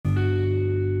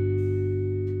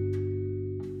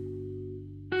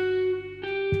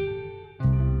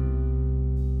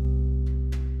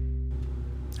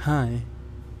Hi,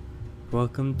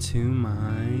 welcome to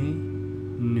my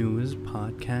newest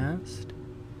podcast,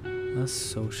 A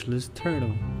Socialist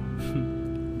Turtle.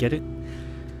 Get it?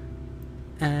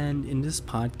 And in this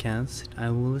podcast,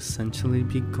 I will essentially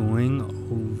be going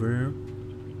over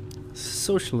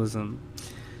socialism,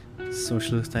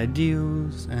 socialist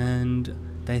ideals, and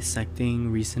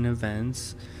dissecting recent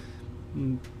events,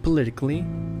 political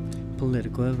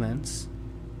events,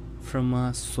 from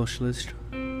a socialist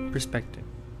perspective.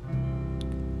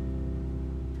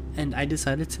 And I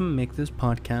decided to make this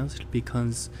podcast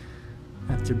because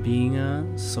after being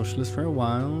a socialist for a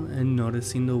while and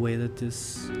noticing the way that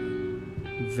this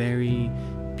very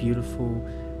beautiful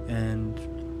and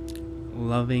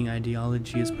loving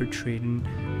ideology is portrayed in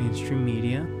mainstream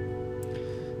media,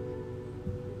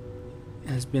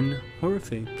 has been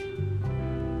horrific.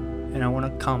 And I want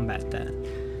to combat that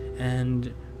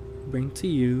and bring to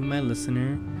you, my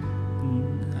listener,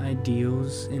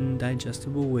 ideals in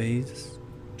digestible ways,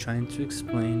 trying to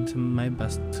explain to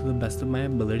the best of my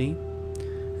ability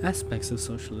aspects of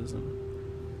socialism.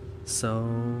 So,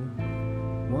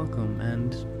 welcome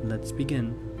and let's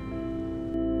begin.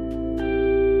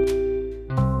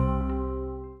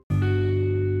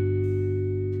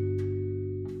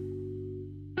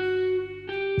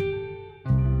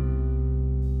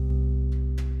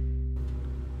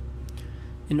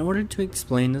 In order to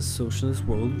explain the socialist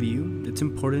worldview, it's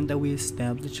important that we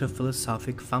establish a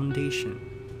philosophic foundation.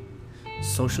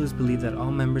 Socialists believe that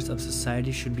all members of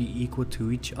society should be equal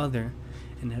to each other,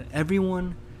 and that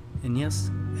everyone, and yes,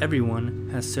 everyone,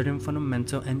 has certain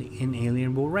fundamental and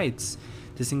inalienable rights.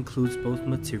 This includes both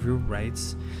material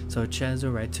rights, such as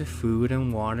the right to food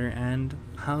and water and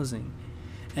housing,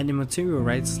 and immaterial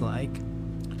rights like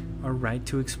a right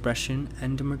to expression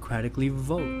and democratically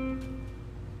vote.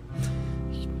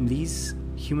 These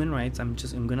human rights I'm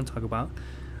going to talk about,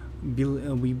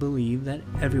 we believe that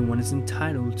everyone is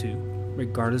entitled to,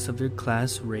 regardless of their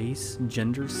class, race,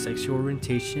 gender, sexual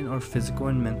orientation, or physical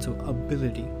and mental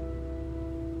ability.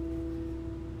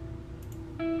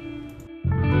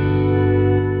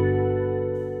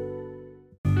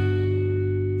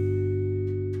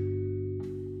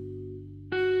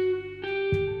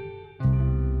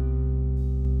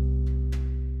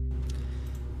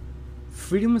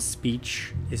 Freedom of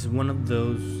speech is one of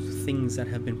those things that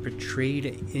have been portrayed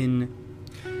in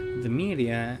the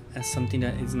media as something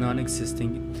that is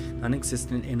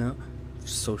non-existent in a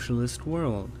socialist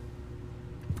world,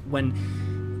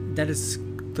 when that is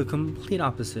the complete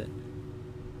opposite.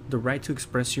 The right to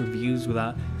express your views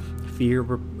without fear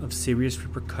of serious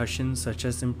repercussions such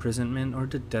as imprisonment or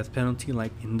the death penalty,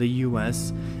 like in the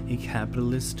US, a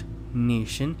capitalist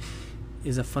nation,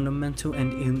 is a fundamental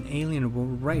and inalienable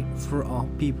right for all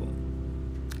people.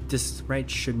 This right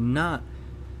should not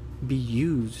be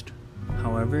used,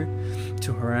 however,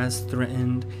 to harass,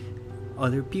 threaten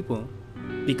other people,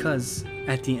 because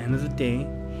at the end of the day,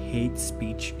 hate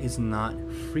speech is not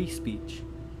free speech.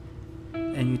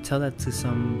 And you tell that to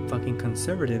some fucking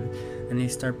conservative, and they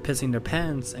start pissing their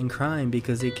pants and crying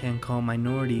because they can't call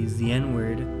minorities the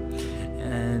N-word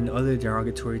and other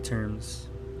derogatory terms.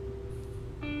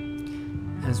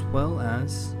 As well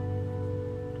as,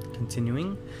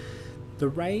 continuing, the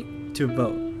right to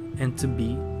vote and to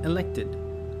be elected.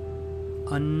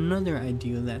 Another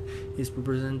ideal that is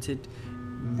represented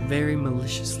very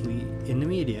maliciously in the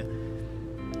media.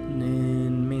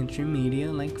 In mainstream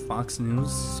media like Fox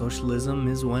News, socialism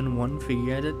is when one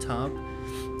figure at the top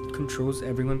controls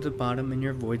everyone at the bottom, and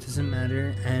your voice doesn't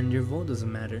matter and your vote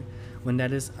doesn't matter, when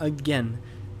that is, again,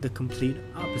 the complete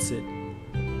opposite.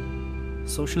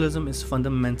 Socialism is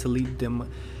fundamentally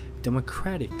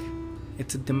democratic.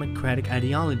 It's a democratic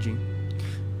ideology.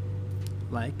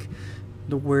 Like,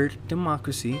 the word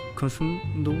democracy comes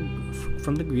from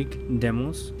the Greek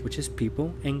demos, which is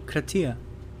people, and kratia,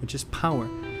 which is power,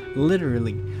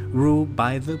 literally ruled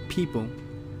by the people.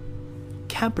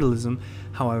 Capitalism,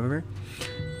 however,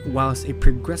 whilst a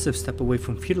progressive step away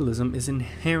from feudalism, is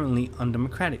inherently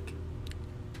undemocratic.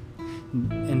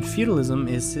 And feudalism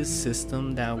is this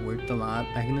system that worked a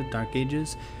lot back in the Dark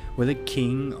Ages, where the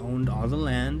king owned all the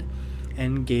land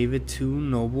and gave it to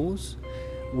nobles,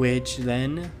 which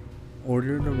then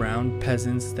ordered around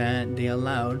peasants that they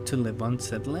allowed to live on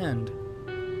said land.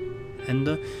 And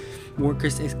the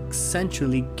workers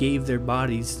essentially gave their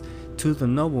bodies to the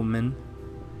noblemen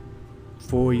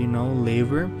for,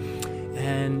 labor,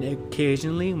 and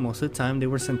occasionally, most of the time, they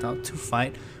were sent out to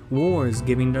fight wars,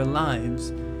 giving their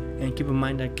lives. And keep in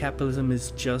mind that capitalism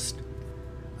is just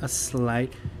a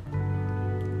slight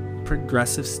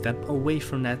progressive step away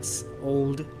from that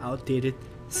old, outdated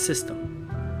system.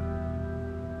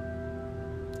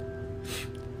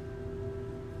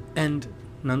 And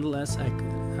nonetheless,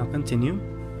 I'll continue.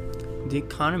 The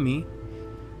economy,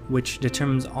 which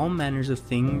determines all manners of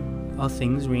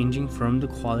things ranging from the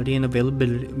quality and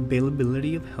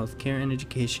availability of healthcare and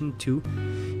education to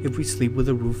if we sleep with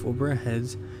a roof over our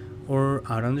heads or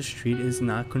out on the street, is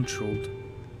not controlled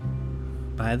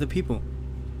by the people.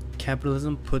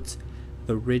 Capitalism puts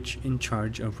the rich in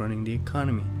charge of running the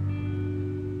economy,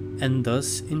 and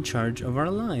thus in charge of our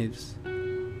lives.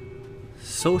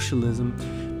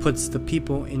 Socialism puts the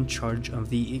people in charge of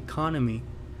the economy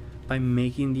by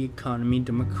making the economy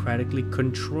democratically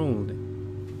controlled.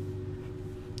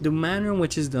 The manner in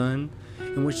which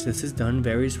this is done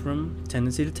varies from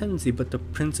tendency to tendency, but the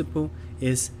principle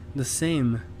is the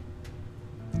same.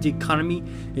 The economy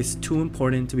is too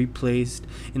important to be placed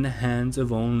in the hands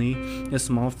of only a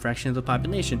small fraction of the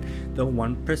population, the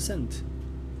 1%.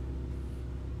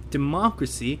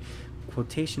 Democracy,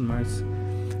 quotation marks,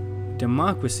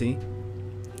 democracy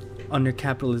under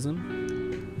capitalism,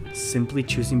 simply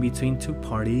choosing between two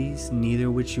parties,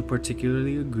 neither which you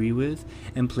particularly agree with,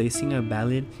 and placing a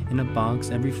ballot in a box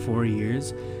every 4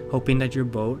 years, hoping that your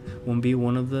vote won't be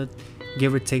one of the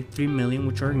give or take 3 million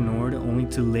which are ignored, only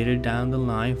to later down the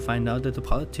line find out that the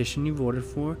politician you voted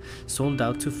for sold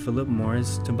out to Philip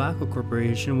Morris Tobacco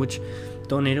Corporation, which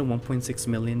donated $1.6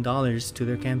 million to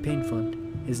their campaign fund,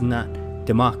 is not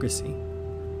democracy.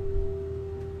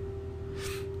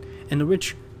 And the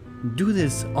rich do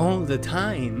this all the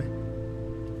time.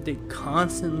 They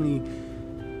constantly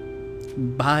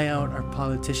buy out our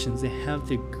politicians. They have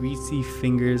their greasy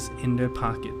fingers in their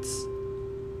pockets.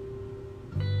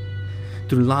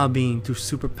 Through lobbying, through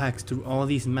super PACs, through all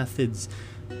these methods.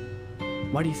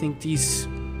 Why do you think these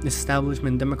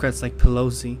establishment Democrats like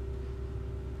Pelosi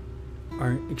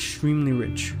are extremely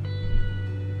rich?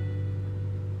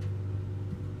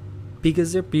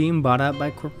 Because they're being bought out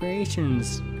by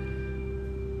corporations.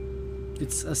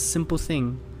 It's a simple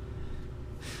thing.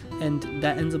 And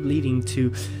that ends up leading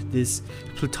to this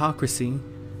plutocracy.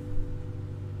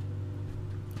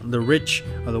 The rich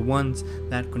are the ones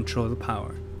that control the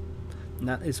power. And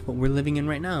that is what we're living in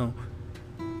right now.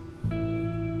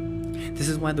 This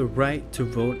is why the right to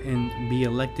vote and be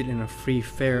elected in a free,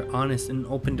 fair, honest, and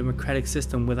open democratic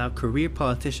system without career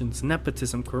politicians,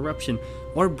 nepotism, corruption,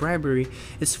 or bribery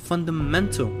is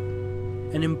fundamental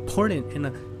and important in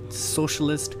a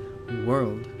socialist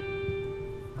world.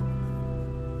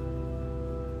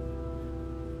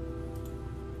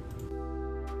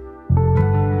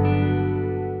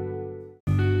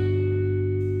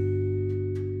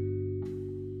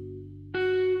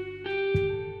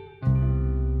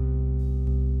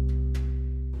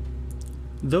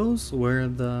 Those were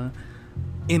the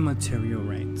immaterial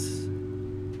rights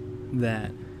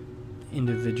that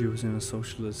individuals in a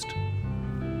socialist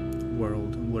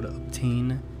world would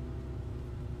obtain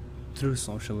through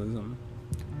socialism.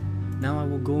 Now I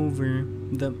will go over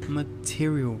the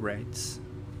material rights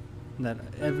that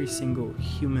every single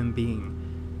human being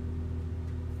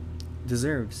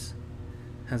deserves,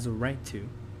 has a right to,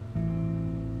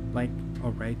 like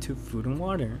a right to food and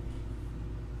water.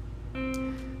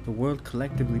 The world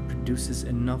collectively produces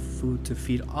enough food to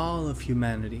feed all of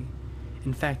humanity.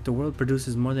 In fact, the world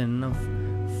produces more than enough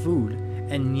food,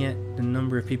 and yet the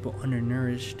number of people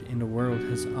undernourished in the world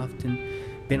has often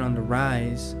been on the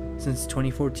rise since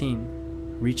 2014,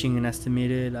 reaching an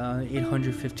estimated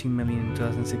 815 million in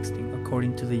 2016,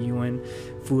 according to the UN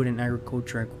Food and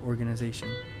Agriculture Organization.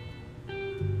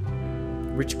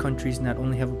 Rich countries not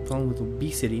only have a problem with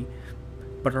obesity,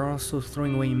 but are also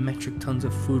throwing away metric tons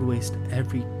of food waste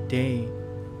every day.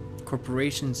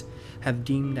 Corporations have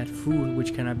deemed that food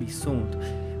which cannot be sold,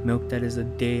 milk that is a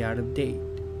day out of date,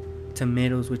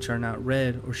 tomatoes which are not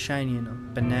red or shiny enough,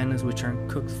 bananas which aren't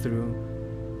cooked through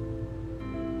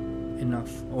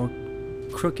enough or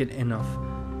crooked enough,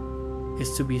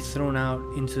 is to be thrown out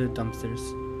into the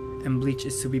dumpsters, and bleach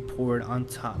is to be poured on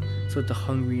top so that the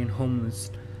hungry and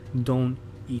homeless don't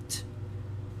eat.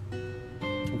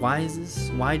 Why is this?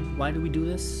 Why do we do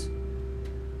this?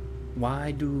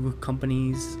 Why do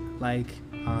companies like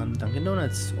Dunkin'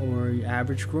 Donuts or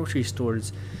average grocery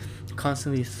stores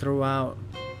constantly throw out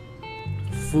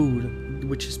food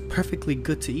which is perfectly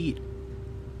good to eat?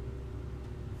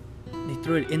 They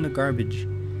throw it in the garbage.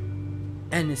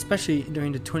 And especially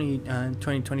during the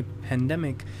 2020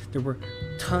 pandemic, there were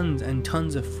tons and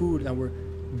tons of food that were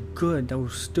good, that were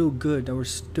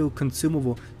still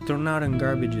consumable, thrown out in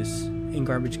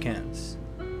garbage cans.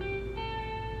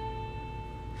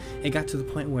 It got to the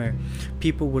point where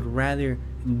people would rather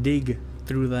dig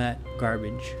through that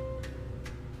garbage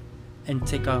and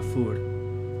take out food.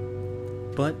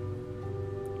 But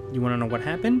you want to know what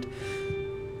happened?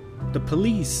 The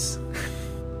police,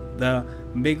 the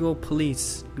big old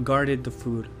police, guarded the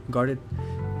food, guarded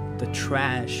the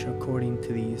trash, according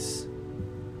to these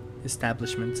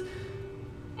establishments.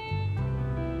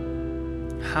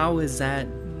 How is that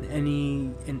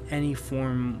in any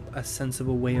form a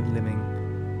sensible way of living?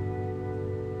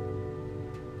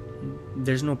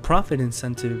 There's no profit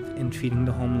incentive in feeding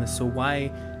the homeless, so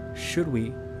why should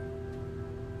we?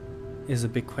 Is a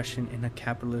big question in a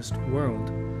capitalist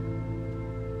world.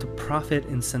 The profit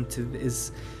incentive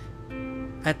is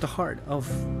at the heart of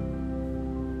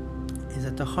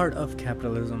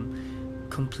capitalism,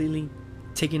 completely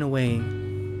taking away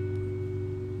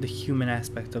the human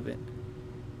aspect of it.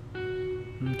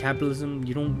 In capitalism,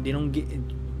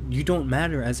 you don't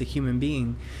matter as a human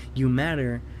being. You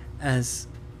matter as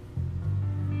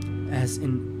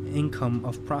an income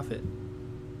of profit.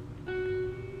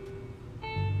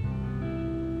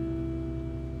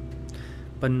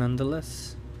 But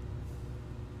nonetheless,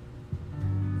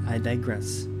 I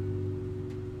digress.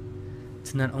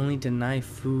 To not only deny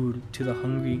food to the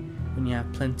hungry when you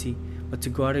have plenty, but to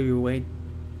go out of your way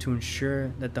to ensure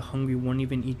that the hungry won't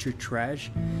even eat your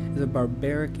trash is a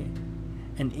barbaric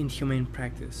and inhumane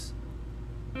practice.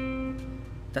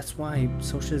 That's why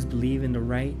socialists believe in the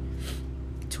right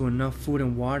to enough food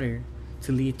and water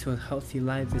to lead to a healthy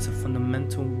life is a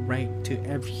fundamental right to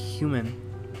every human.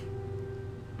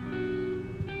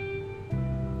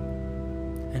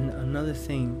 And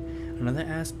another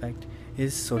aspect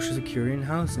is Social Security and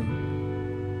housing.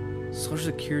 Social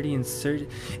Security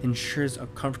ensures a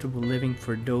comfortable living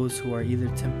for those who are either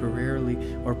temporarily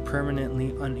or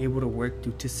permanently unable to work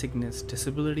due to sickness,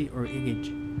 disability, or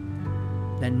age.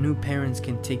 That new parents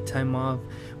can take time off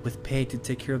with pay to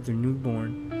take care of their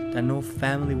newborn. That no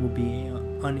family will be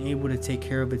unable to take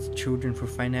care of its children for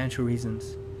financial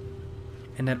reasons.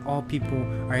 And that all people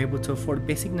are able to afford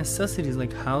basic necessities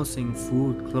like housing,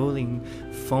 food, clothing,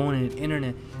 phone, and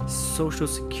internet. Social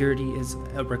Security is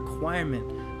a requirement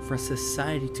for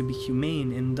society to be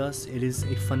humane, and thus it is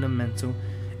a fundamental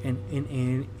and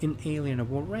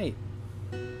inalienable right.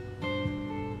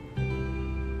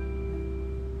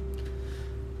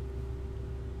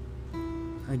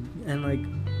 And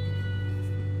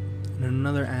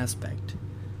another aspect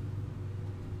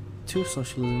to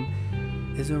socialism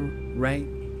is a right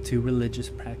to religious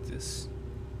practice.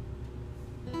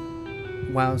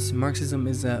 Whilst Marxism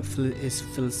is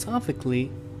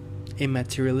philosophically a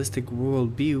materialistic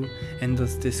worldview and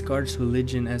thus discards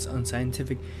religion as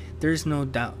unscientific, there is no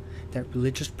doubt that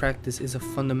religious practice is a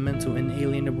fundamental and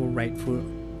inalienable right for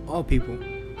all people.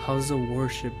 Houses of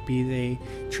worship, be they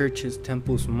churches,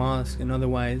 temples, mosques, and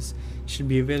otherwise, should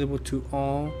be available to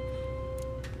all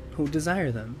who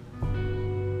desire them.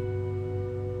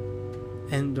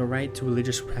 And the right to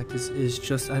religious practice is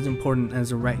just as important as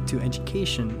the right to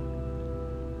education.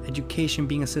 Education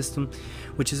being a system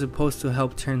which is supposed to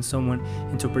help turn someone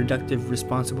into a productive,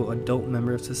 responsible adult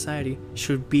member of society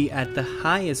should be at the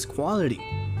highest quality,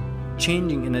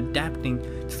 changing and adapting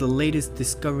to the latest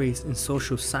discoveries in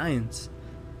social science,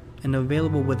 and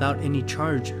available without any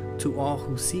charge to all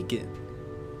who seek it,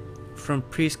 from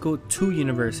preschool to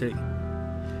university.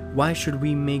 Why should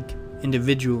we make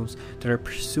individuals that are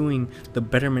pursuing the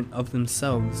betterment of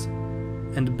themselves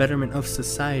and the betterment of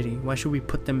society, why should we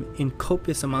put them in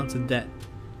copious amounts of debt?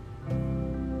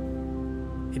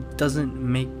 It doesn't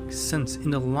make sense.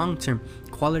 In the long term,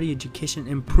 quality education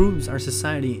improves our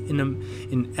society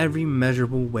in every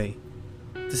measurable way.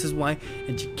 This is why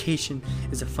education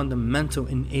is a fundamental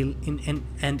and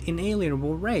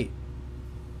inalienable right.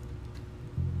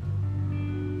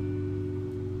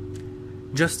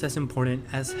 Just as important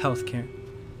as healthcare.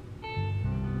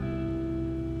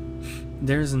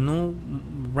 There is no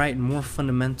right more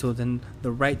fundamental than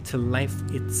the right to life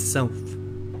itself.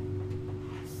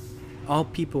 All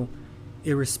people,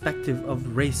 irrespective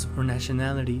of race or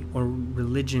nationality or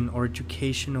religion or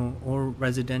educational or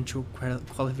residential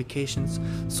qualifications,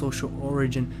 social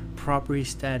origin, property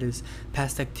status,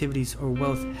 past activities, or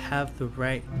wealth, have the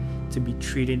right to be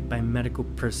treated by medical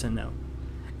personnel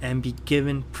and be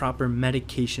given proper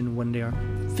medication when they are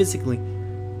physically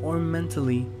or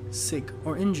mentally sick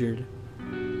or injured.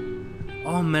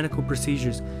 All medical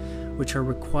procedures which are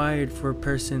required for a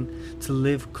person to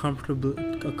live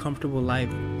a comfortable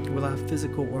life without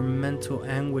physical or mental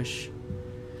anguish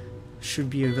should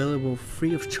be available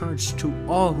free of charge to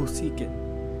all who seek it.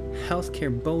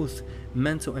 Healthcare, both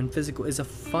mental and physical, is a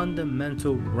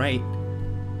fundamental right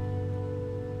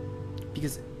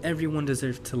because everyone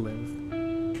deserves to live.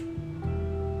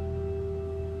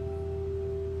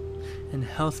 And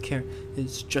healthcare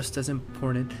is just as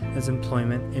important as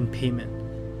employment and payment.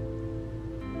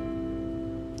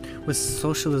 With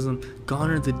socialism,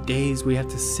 gone are the days where you have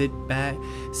to sit back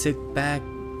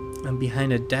and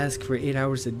behind a desk for 8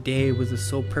 hours a day with the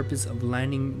sole purpose of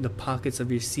lining the pockets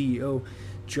of your CEO.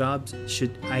 Jobs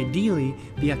should ideally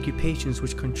be occupations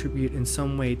which contribute in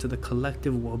some way to the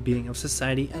collective well-being of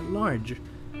society at large.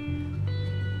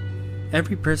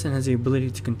 Every person has the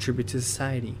ability to contribute to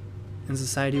society, and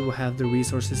society will have the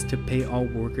resources to pay all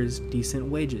workers decent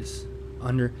wages.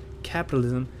 Under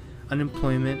capitalism,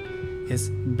 unemployment is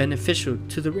beneficial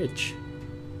to the rich.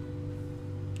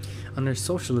 Under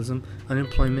socialism,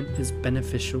 unemployment is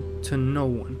beneficial to no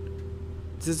one.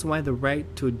 This is why the right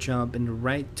to a job and the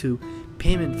right to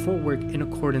payment for work in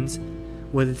accordance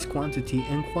with its quantity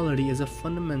and quality is a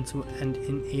fundamental and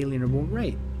inalienable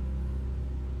right.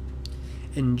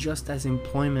 And just as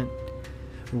employment,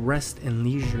 rest, and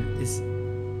leisure is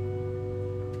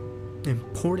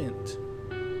important,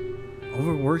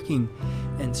 overworking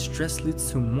and stress leads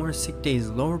to more sick days,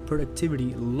 lower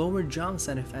productivity, lower job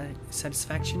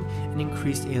satisfaction, and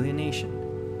increased alienation,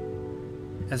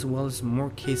 as well as more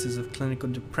cases of clinical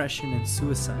depression and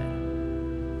suicide.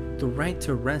 The right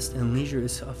to rest and leisure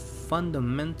is a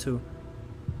fundamental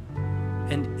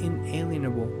and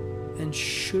inalienable and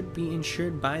should be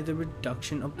ensured by the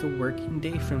reduction of the working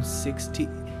day from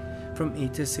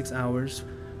 8 to 6 hours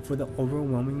for the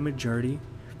overwhelming majority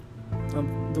of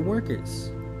the workers.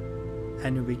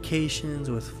 Annual vacations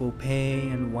with full pay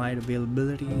and wide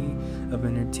availability of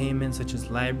entertainment such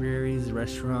as libraries,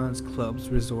 restaurants, clubs,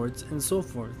 resorts, and so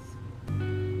forth.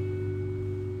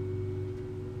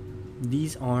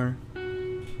 These are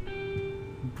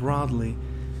broadly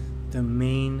the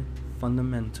main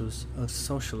fundamentals of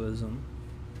socialism.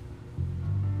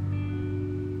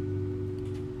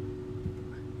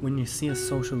 When you see a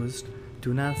socialist,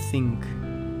 do not think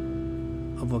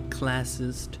of a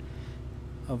classist,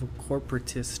 of a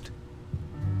corporatist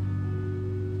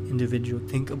individual.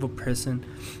 Think of a person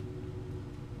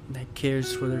that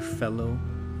cares for their fellow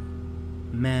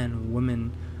man,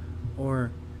 woman,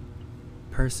 or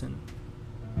person.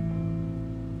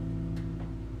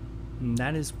 And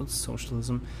that is what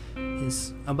socialism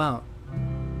is about.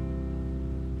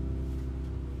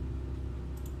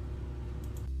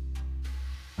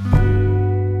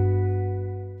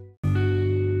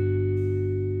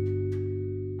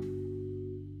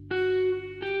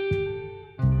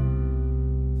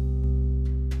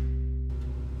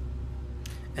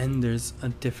 And there's a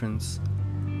difference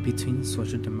between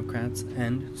social democrats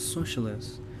and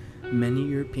socialists. Many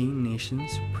European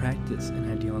nations practice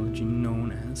an ideology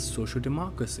known as social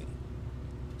democracy.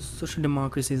 Social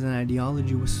democracy is an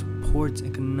ideology which supports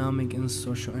economic and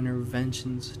social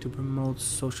interventions to promote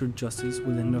social justice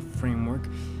within the framework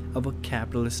of a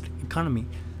capitalist economy.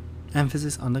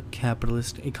 Emphasis on the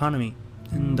capitalist economy,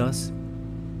 and thus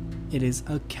it is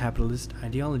a capitalist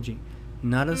ideology,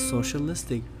 not a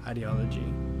socialistic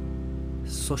ideology.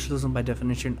 Socialism, by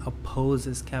definition,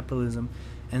 opposes capitalism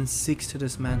and seeks to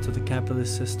dismantle the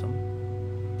capitalist system.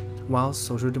 While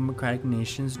social democratic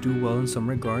nations do well in some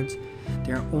regards,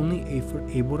 they are only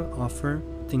able to offer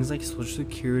things like social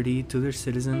security to their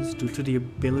citizens due to the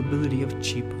availability of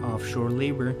cheap offshore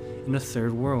labor in the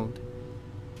third world,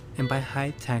 and by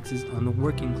high taxes on the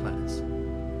working class.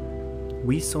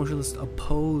 We socialists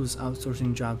oppose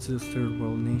outsourcing jobs to the third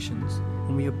world nations,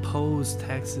 and we oppose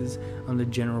taxes on the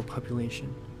general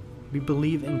population. We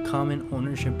believe in common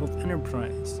ownership of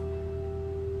enterprise,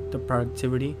 the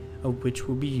productivity of which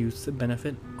will be used to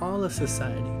benefit all of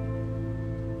society,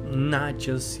 not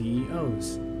just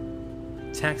CEOs.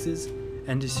 Taxes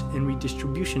and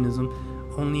redistributionism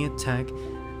only attack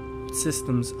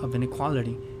systems of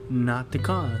inequality, not the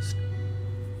cause.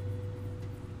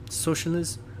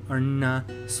 Socialists are not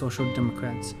social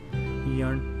democrats. We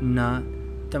are not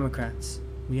Democrats.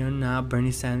 We are not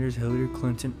Bernie Sanders, Hillary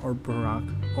Clinton, or Barack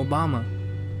Obama.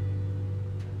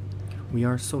 We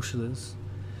are socialists.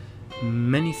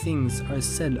 Many things are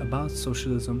said about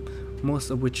socialism, most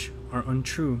of which are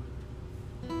untrue.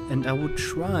 And I will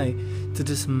try to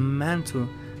dismantle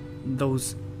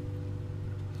those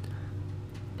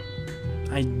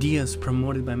ideas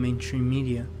promoted by mainstream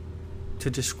media to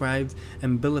describe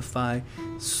and vilify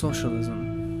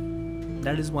socialism.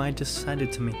 That is why I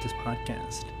decided to make this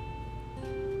podcast.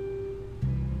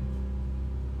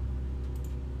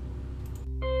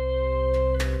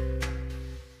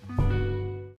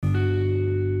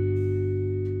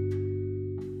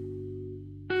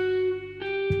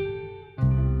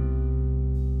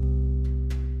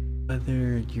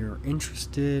 Whether you're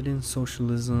interested in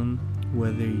socialism,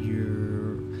 whether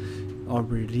you're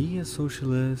already a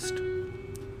socialist,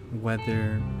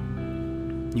 whether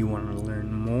you want to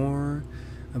learn more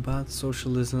about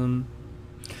socialism,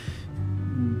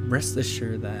 rest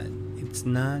assured that it's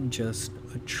not just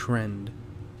a trend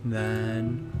that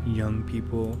young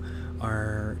people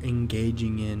are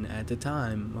engaging in at the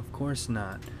time. Of course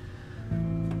not.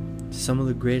 Some of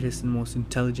the greatest and most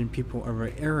intelligent people of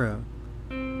our era,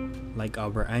 like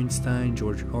Albert Einstein,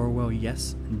 George Orwell,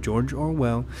 yes, George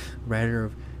Orwell, writer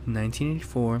of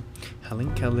 1984,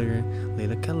 Helen Keller,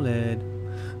 Leila Khaled,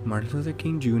 Martin Luther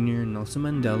King Jr., Nelson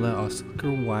Mandela,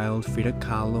 Oscar Wilde, Frida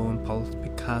Kahlo, and Pablo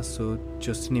Picasso,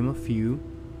 just to name a few,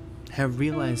 have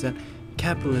realized that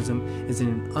capitalism is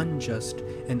an unjust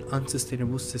and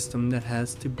unsustainable system that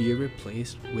has to be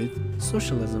replaced with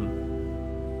socialism.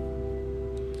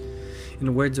 In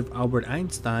the words of Albert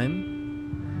Einstein,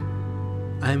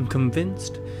 I am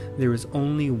convinced there is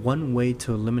only one way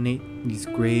to eliminate these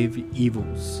grave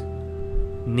evils,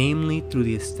 namely through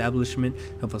the establishment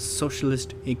of a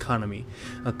socialist economy,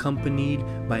 accompanied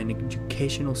by an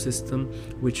educational system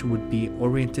which would be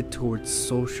oriented towards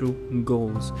social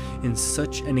goals. In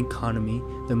such an economy,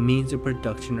 the means of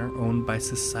production are owned by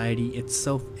society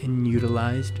itself and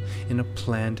utilized in a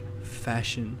planned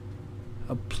fashion,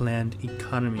 a planned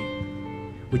economy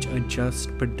which adjusts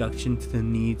production to the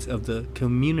needs of the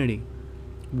community,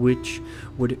 which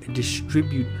would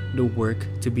distribute the work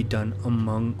to be done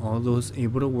among all those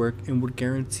able to work and would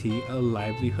guarantee a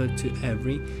livelihood to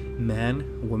every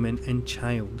man, woman, and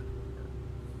child.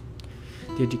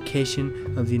 The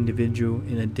education of the individual,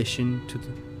 in addition to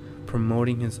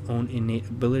promoting his own innate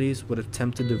abilities, would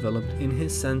attempt to develop in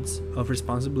his sense of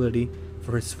responsibility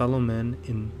for his fellow men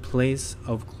in place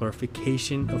of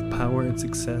glorification of power and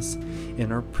success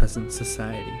in our present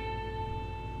society.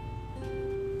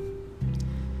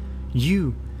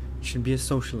 You should be a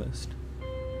socialist.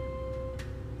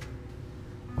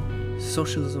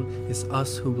 Socialism is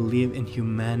us who believe in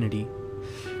humanity,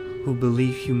 who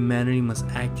believe humanity must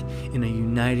act in a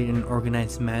united and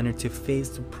organized manner to face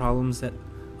the problems that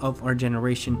of our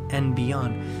generation and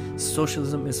beyond.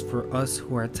 Socialism is for us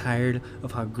who are tired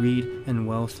of how greed and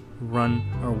wealth run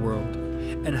our world,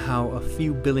 and how a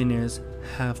few billionaires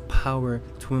have power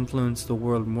to influence the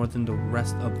world more than the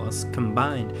rest of us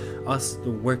combined, us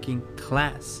the working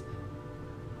class.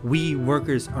 We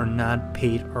workers are not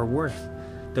paid our worth.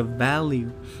 The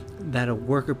value that a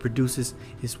worker produces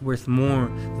is worth more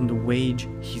than the wage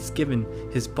he's given.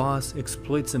 His boss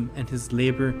exploits him and his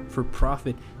labor for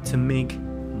profit to make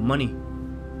money.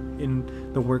 In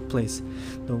the workplace,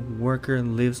 the worker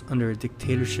lives under a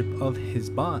dictatorship of his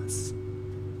boss.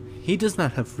 He does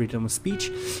not have freedom of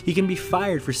speech. He can be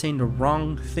fired for saying the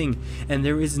wrong thing, and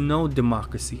there is no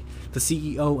democracy. The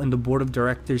CEO and the board of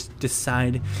directors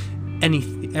decide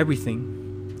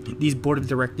everything. These board of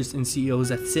directors and CEOs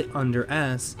that sit on their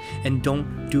ass and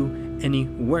don't do any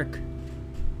work.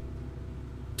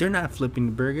 They're not flipping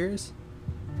the burgers.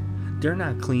 They're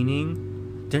not cleaning.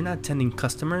 They're not tending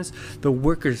customers. The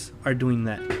workers are doing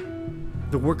that.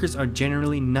 The workers are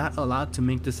generally not allowed to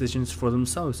make decisions for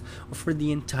themselves or for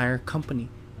the entire company.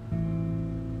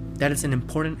 That is an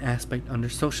important aspect under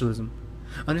socialism.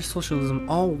 Under socialism,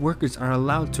 all workers are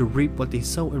allowed to reap what they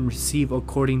sow and receive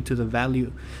according to the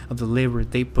value of the labor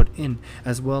they put in,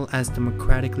 as well as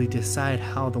democratically decide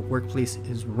how the workplace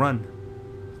is run.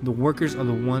 The workers are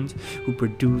the ones who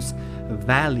produce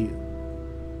value.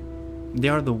 They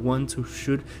are the ones who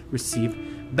should receive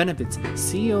benefits.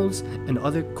 CEOs and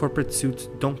other corporate suits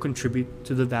don't contribute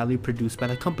to the value produced by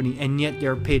the company, and yet they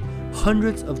are paid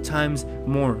hundreds of times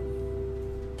more.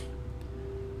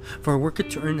 For a worker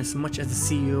to earn as much as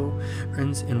the CEO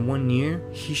earns in 1 year,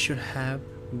 he should have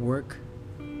worked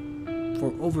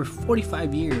for over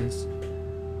 45 years.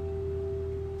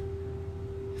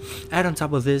 Add on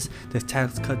top of this the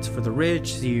tax cuts for the rich,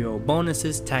 CEO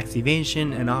bonuses, tax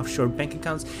evasion, and offshore bank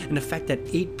accounts, and the fact that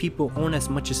 8 people own as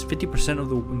much as 50% of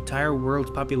the entire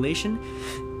world's population,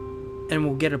 and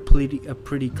we'll get a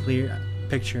pretty clear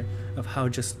picture of how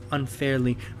just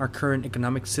unfairly our current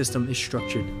economic system is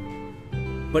structured.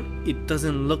 But it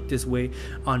doesn't look this way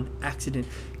on accident.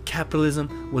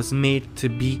 Capitalism was made to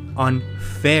be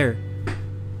unfair.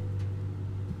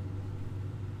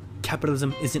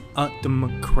 Capitalism isn't a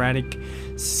democratic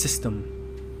system.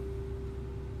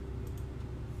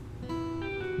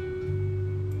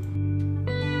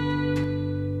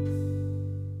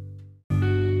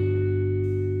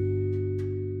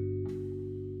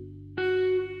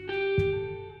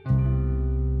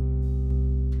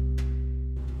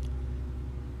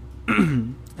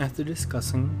 After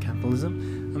discussing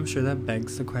capitalism, I'm sure that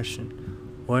begs the question,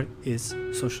 what is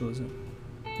socialism?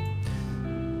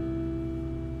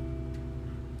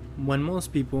 When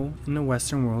most people in the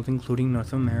Western world, including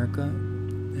North America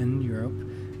and Europe,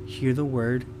 hear the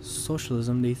word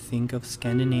socialism, they think of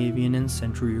Scandinavian and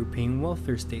Central European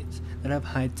welfare states that have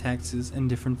high taxes and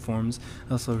different forms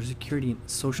of social security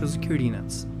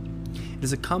nets. It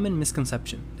is a common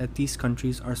misconception that these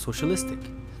countries are socialistic.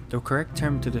 The correct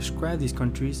term to describe these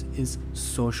countries is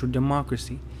social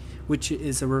democracy, which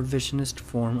is a revisionist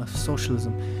form of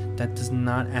socialism that does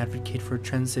not advocate for a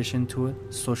transition to a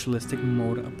socialistic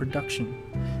mode of production.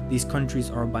 These countries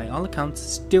are, by all accounts,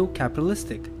 still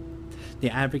capitalistic. They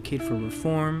advocate for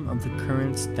reform of the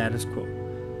current status quo,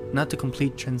 not the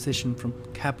complete transition from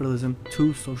capitalism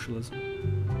to socialism.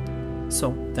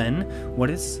 So then,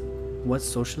 what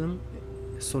socialism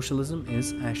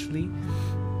is actually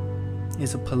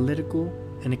is a political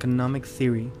and economic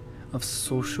theory of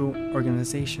social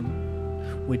organization,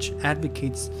 which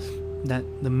advocates that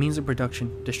the means of production,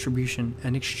 distribution,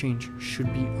 and exchange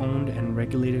should be owned and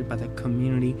regulated by the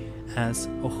community as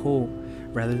a whole,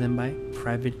 rather than by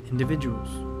private individuals.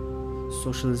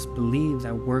 Socialists believe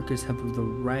that workers have the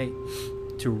right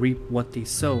to reap what they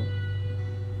sow.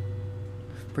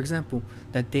 For example,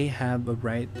 that they have a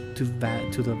right to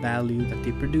the value that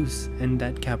they produce, and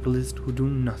that capitalists who do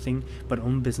nothing but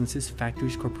own businesses,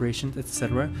 factories, corporations,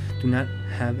 etc. do not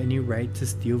have any right to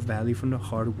steal value from the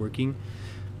hard-working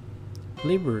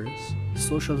laborers.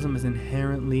 Socialism is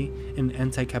inherently an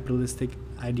anti-capitalistic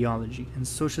ideology, and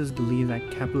socialists believe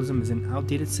that capitalism is an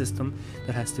outdated system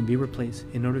that has to be replaced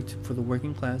in order for the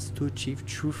working class to achieve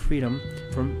true freedom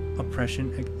from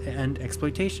oppression and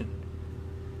exploitation.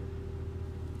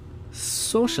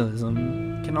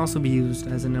 Socialism can also be used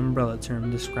as an umbrella term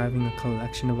describing a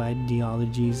collection of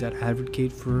ideologies that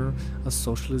advocate for a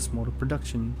socialist mode of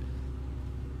production.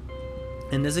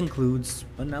 And this includes,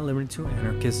 but not limited to,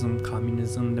 anarchism,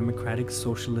 communism, democratic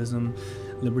socialism,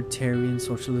 libertarian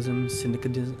socialism,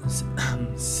 syndicalism.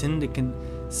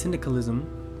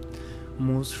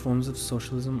 Most forms of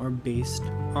socialism are based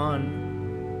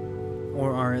on,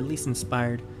 or are at least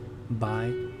inspired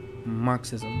by,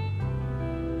 Marxism.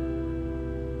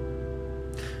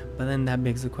 But then that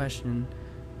begs the question,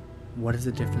 what is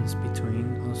the difference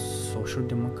between a social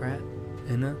democrat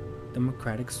and a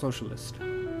democratic socialist?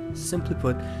 Simply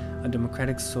put, a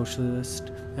democratic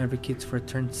socialist advocates for a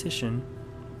transition,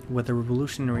 whether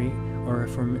revolutionary or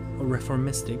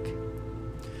reformistic,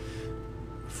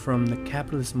 from the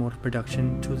capitalist mode of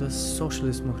production to the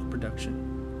socialist mode of production,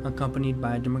 accompanied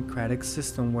by a democratic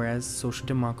system, whereas social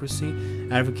democracy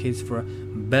advocates for a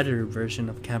better version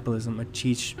of capitalism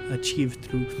achieved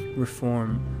through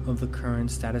reform of the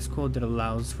current status quo that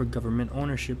allows for government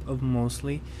ownership of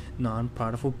mostly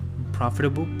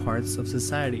non-profitable parts of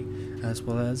society, as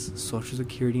well as social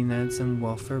security nets and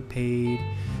welfare paid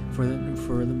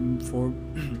for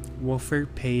welfare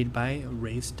paid by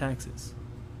raised taxes.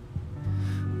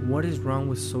 What is wrong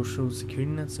with social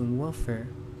security nets and welfare,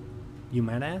 you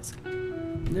might ask?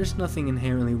 There's nothing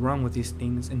inherently wrong with these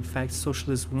things. In fact,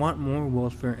 socialists want more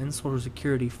welfare and social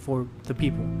security for the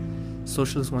people.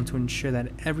 Socialists want to ensure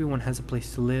that everyone has a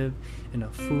place to live,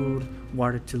 enough food,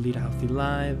 water to lead a healthy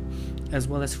life, as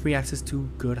well as free access to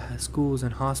good schools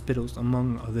and hospitals,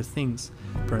 among other things,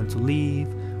 parental leave,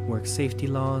 work safety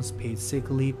laws, paid sick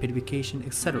leave, paid vacation,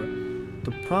 etc.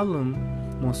 The problem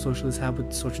most socialists have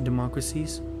with social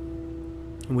democracies,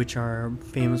 which are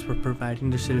famous for providing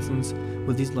their citizens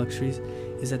with these luxuries,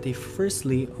 is that they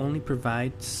firstly only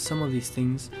provide some of these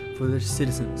things for their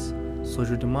citizens.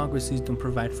 Social democracies don't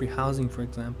provide free housing, for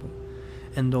example,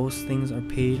 and those things are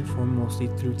paid for mostly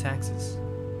through taxes.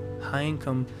 High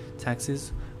income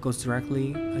taxes goes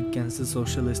directly against the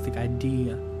socialistic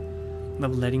idea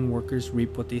of letting workers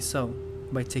reap what they sow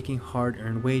by taking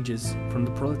hard-earned wages from the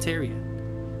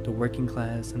proletariat, the working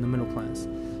class, and the middle class.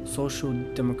 Social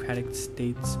democratic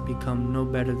states become no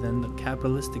better than the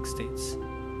capitalistic states,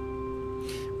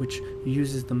 which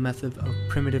uses the method of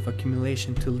primitive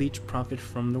accumulation to leech profit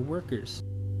from the workers.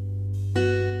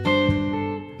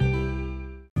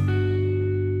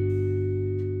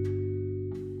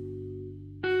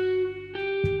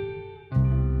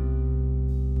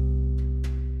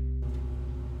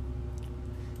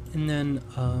 And then,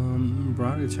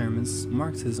 broader term is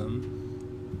Marxism.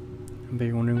 I bet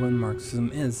you're wondering what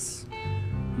Marxism is.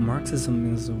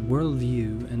 Marxism is a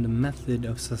worldview and a method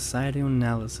of societal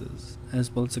analysis,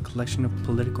 as well as a collection of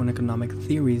political and economic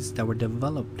theories that were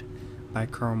developed by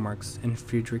Karl Marx and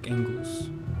Friedrich Engels.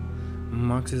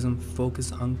 Marxism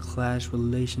focuses on class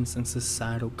relations and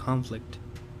societal conflict,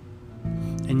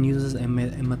 and uses a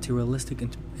materialistic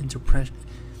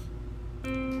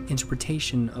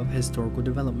interpretation of historical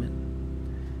development,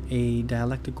 a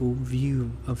dialectical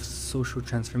view of social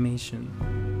transformation.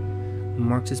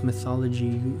 Marxist methodology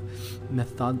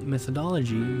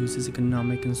uses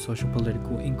economic and social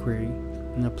political inquiry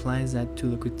and applies that to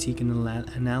the critique and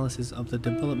analysis of the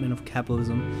development of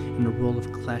capitalism and the role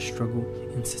of class struggle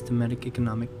in systematic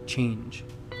economic change.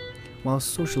 While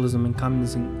socialism and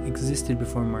communism existed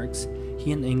before Marx,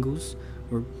 he and Engels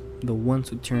were the ones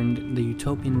who turned the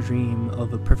utopian dream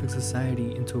of a perfect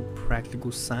society into a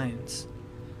practical science.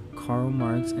 Karl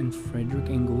Marx and Friedrich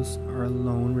Engels are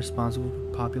alone responsible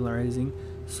for popularizing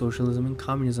socialism and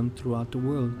communism throughout the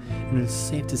world, and it is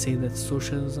safe to say that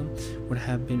socialism would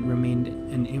have remained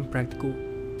an impractical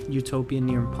utopia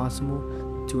near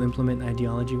impossible to implement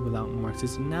ideology without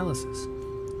Marxist analysis.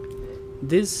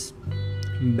 This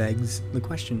begs the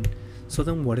question, so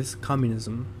then what is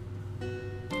communism?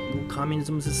 Well,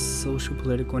 communism is a social,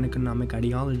 political, and economic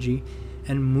ideology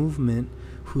and movement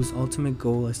whose ultimate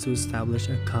goal is to establish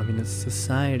a communist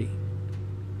society.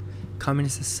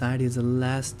 Communist society is the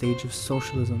last stage of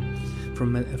socialism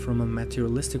from a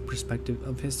materialistic perspective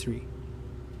of history.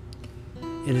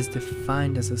 It is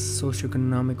defined as a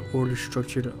socioeconomic order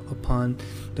structured upon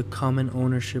the common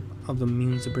ownership of the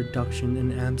means of production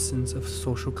and absence of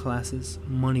social classes,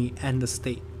 money, and the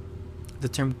state. The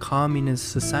term communist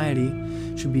society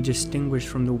should be distinguished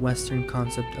from the Western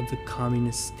concept of the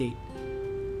communist state,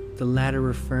 the latter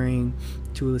referring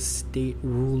to a state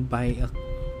ruled by a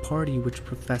party which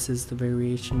professes the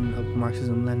variation of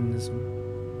Marxism-Leninism.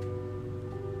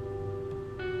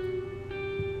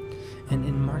 And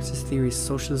in Marxist theory,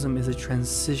 socialism is a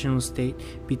transitional state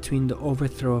between the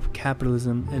overthrow of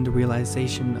capitalism and the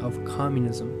realization of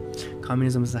communism.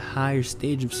 Communism is a higher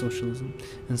stage of socialism,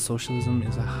 and socialism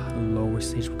is a lower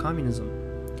stage of communism.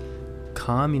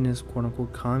 Communist,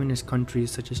 quote-unquote, communist countries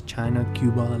such as China,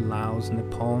 Cuba, Laos,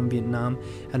 Nepal, and Vietnam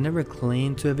have never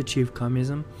claimed to have achieved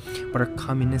communism, but are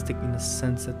communistic in the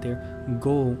sense that their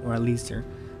goal, or at least their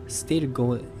stated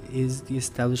goal, is the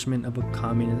establishment of a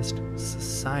communist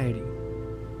society.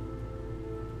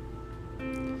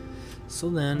 So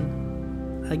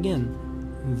then, again,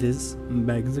 this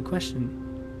begs the question.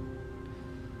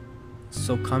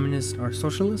 So communists are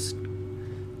socialists?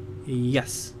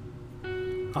 Yes.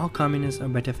 All communists are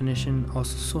by definition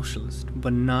also socialists,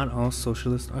 but not all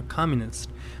socialists are communists.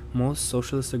 Most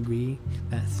socialists agree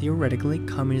that theoretically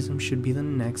communism should be the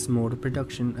next mode of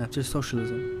production after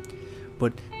socialism.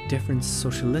 But different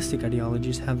socialistic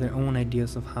ideologies have their own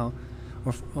ideas of how,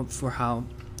 or for how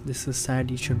this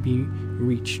society should be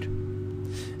reached,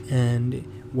 and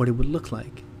what it would look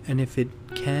like, and if it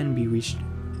can be reached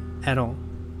at all.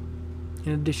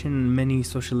 In addition, many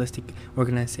socialistic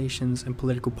organizations and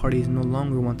political parties no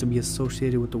longer want to be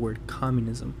associated with the word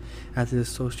communism, as the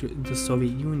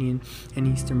Soviet Union and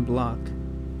Eastern Bloc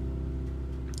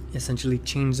essentially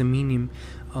changed the meaning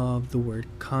of the word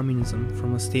communism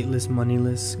from a stateless,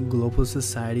 moneyless, global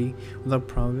society without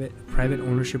private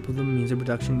ownership of the means of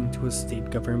production into a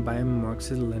state governed by a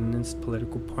Marxist-Leninist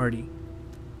political party.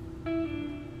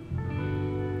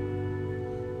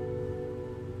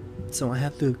 So I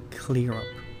have to clear up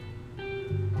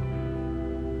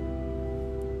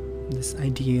this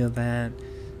idea that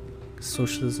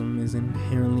socialism is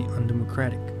inherently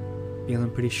undemocratic, because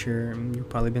I'm pretty sure you've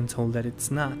probably been told that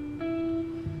it's not.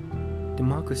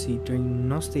 Democracy during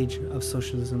no stage of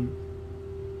socialism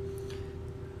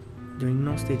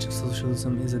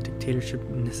is a dictatorship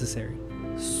necessary.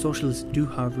 Socialists do,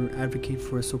 however, advocate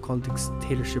for a so-called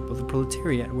dictatorship of the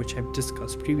proletariat, which I've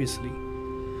discussed previously,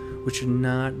 which should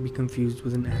not be confused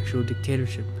with an actual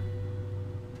dictatorship.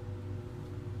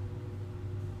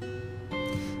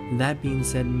 That being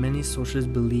said, many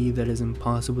socialists believe that it is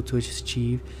impossible to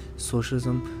achieve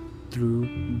socialism through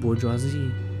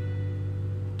bourgeoisie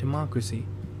democracy,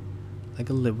 like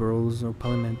the liberals or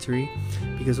parliamentary,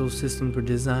 because those systems were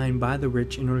designed by the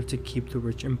rich in order to keep the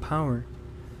rich in power.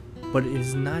 But it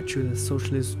is not true that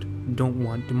socialists don't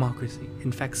want democracy.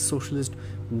 In fact, socialists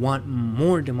want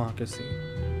more democracy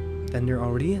than there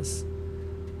already is.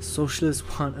 Socialists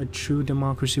want a true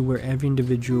democracy where every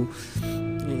individual's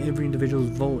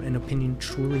vote and opinion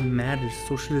truly matters.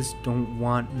 Socialists don't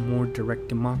want more direct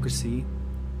democracy.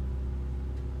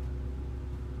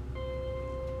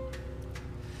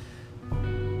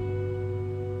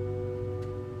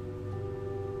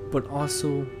 But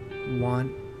also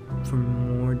want for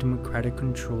more democratic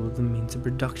control of the means of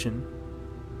production.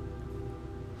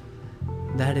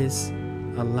 That is,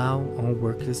 allow all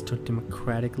workers to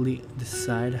democratically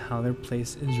decide how their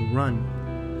place is run,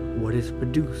 what is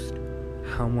produced,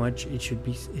 how much it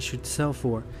should sell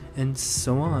for, and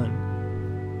so on.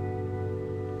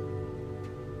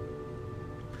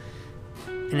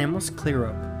 And I must clear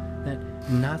up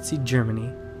that Nazi Germany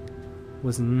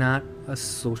was not a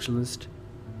socialist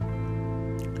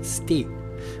state.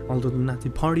 Although the Nazi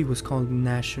Party was called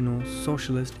National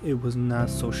Socialist, it was not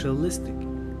socialistic.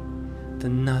 The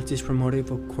Nazis promoted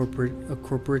a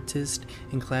corporatist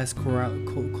and class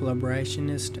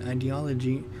collaborationist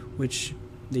ideology, which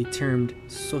they termed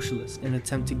socialist, in an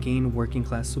attempt to gain working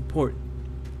class support.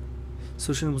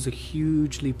 Socialism was a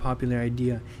hugely popular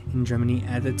idea in Germany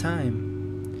at the time.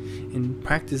 In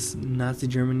practice, Nazi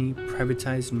Germany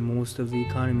privatized most of the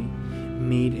economy,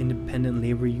 made independent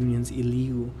labor unions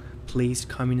illegal, placed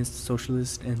communist,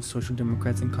 socialist, and social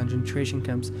democrats in concentration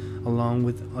camps, along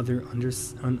with other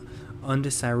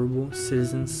undesirable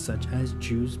citizens such as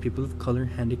Jews, people of color,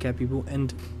 handicapped people,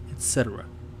 and etc.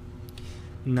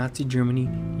 Nazi Germany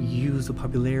used the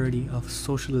popularity of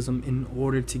socialism in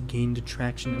order to gain the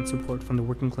traction and support from the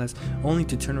working class, only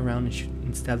to turn around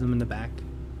and stab them in the back.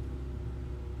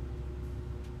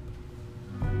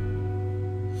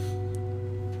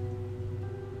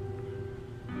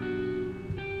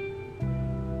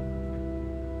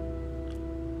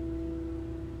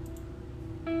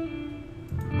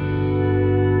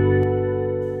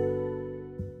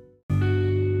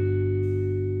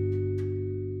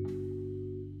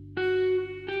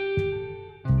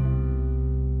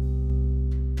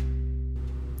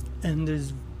 And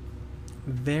there's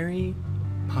very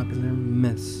popular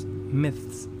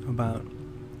myths about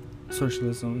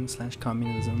socialism /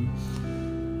 communism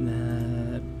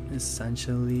that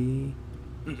essentially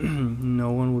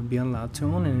no one would be allowed to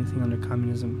own anything under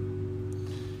communism.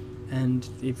 And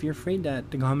if you're afraid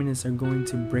that the communists are going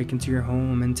to break into your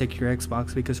home and take your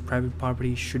Xbox because private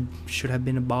property should have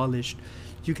been abolished,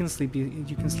 you can sleep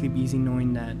easy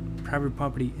knowing that private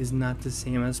property is not the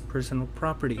same as personal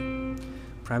property.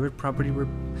 Private property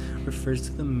refers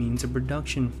to the means of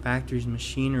production, factories,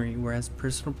 machinery, whereas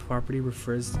personal property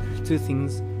refers to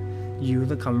things you,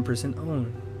 the common person,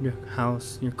 own. Your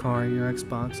house, your car, your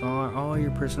Xbox, all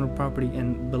your personal property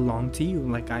and belong to you,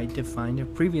 like I defined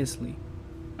it previously.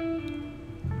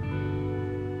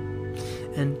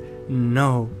 And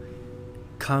no,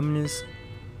 communists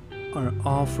are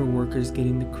all for workers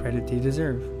getting the credit they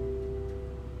deserve.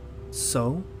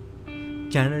 So,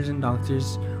 janitors and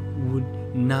doctors would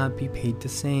not be paid the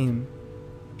same,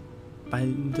 by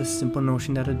the simple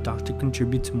notion that a doctor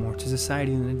contributes more to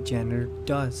society than a janitor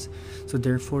does. So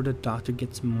therefore the doctor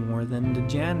gets more than the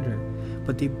janitor,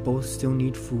 but they both still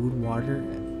need food, water,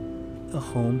 a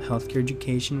home, healthcare,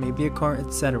 education, maybe a car,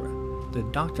 etc. The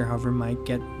doctor, however, might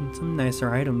get some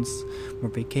nicer items,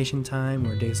 more vacation time,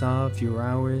 more days off, fewer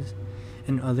hours,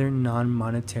 and other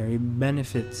non-monetary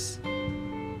benefits.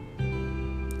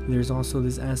 There's also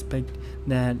this aspect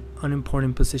that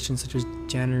unimportant positions such as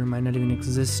janitor might not even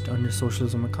exist under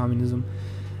socialism or communism,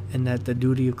 and that the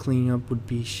duty of cleaning up would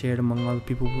be shared among all the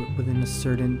people within a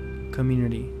certain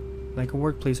community, like a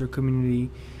workplace or community,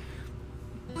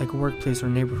 like a workplace or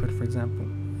neighborhood, for example.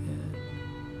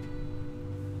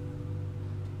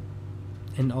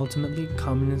 And ultimately,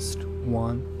 communists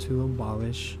want to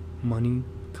abolish money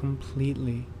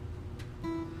completely.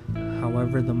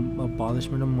 However, the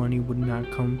abolishment of money would not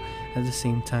come at the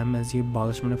same time as the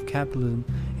abolishment of capitalism.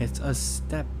 It's a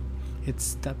step.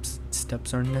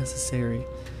 Steps are necessary.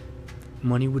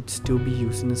 Money would still be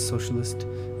used in a socialist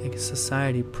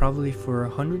society. Probably for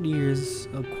 100 years,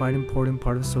 a quite important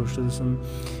part of socialism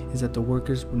is that the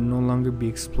workers would no longer be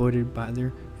exploited by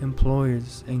their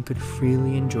employers and could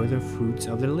freely enjoy the fruits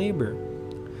of their labor.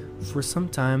 For some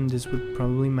time, this would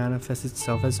probably manifest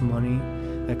itself as money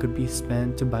that could be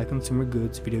spent to buy consumer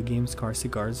goods, video games, cars,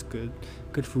 cigars, good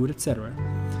food, etc.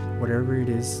 Whatever it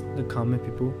is the common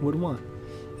people would want.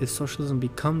 If socialism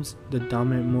becomes the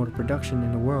dominant mode of production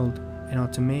in the world, and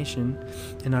automation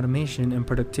and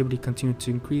productivity continue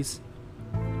to increase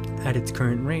at its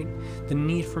current rate, the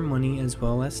need for money as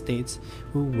well as states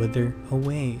will wither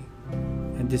away.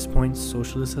 At this point,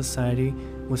 socialist society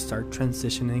will start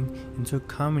transitioning into a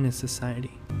communist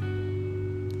society.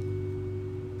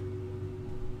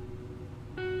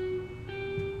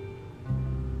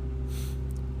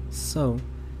 So,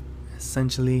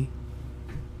 essentially,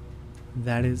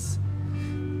 that is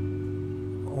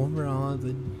overall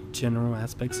the general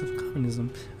aspects of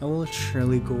communism. I will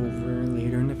surely go over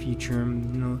later in the future,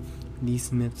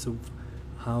 these myths of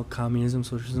how communism,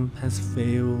 socialism has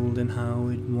failed and how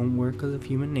it won't work because of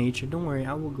human nature. Don't worry,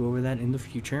 I will go over that in the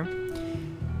future.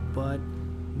 But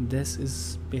this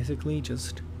is basically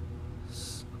just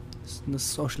the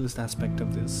socialist aspect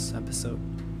of this episode.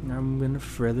 Now I'm going to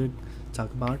further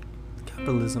talk about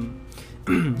capitalism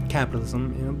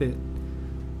in a bit.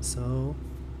 So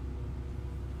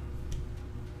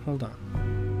hold on.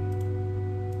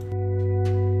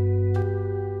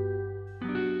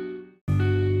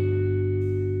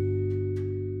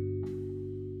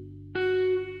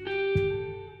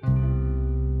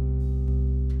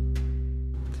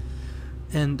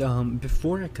 And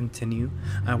before I continue,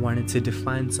 I wanted to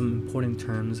define some important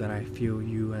terms that I feel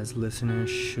you as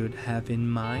listeners should have in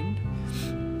mind.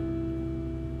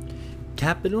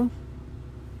 Capital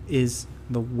is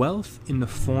the wealth in the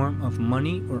form of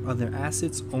money or other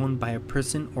assets owned by a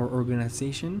person or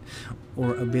organization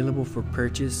or available for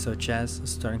purchase, such as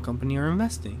starting a company or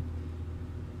investing.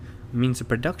 Means of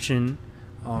production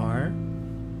are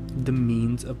the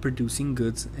means of producing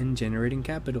goods and generating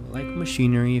capital, like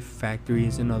machinery,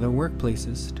 factories, and other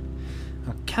workplaces.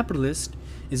 A capitalist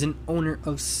is an owner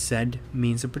of said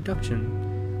means of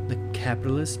production. The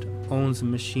capitalist owns the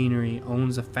machinery,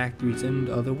 owns the factories, and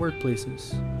other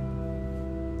workplaces.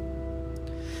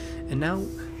 And now,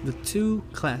 the two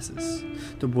classes,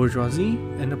 the bourgeoisie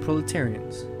and the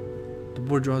proletarians. The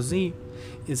bourgeoisie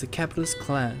is a capitalist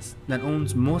class that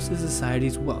owns most of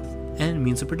society's wealth and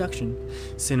means of production.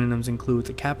 Synonyms include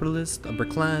the capitalist, the upper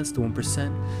class, the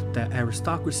 1%, the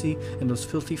aristocracy, and those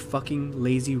filthy fucking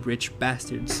lazy rich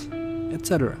bastards,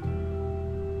 etc.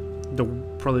 The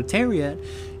proletariat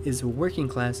is a working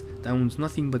class that owns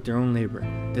nothing but their own labor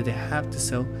that they have to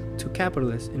sell to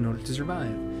capitalists in order to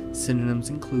survive. Synonyms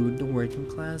include the working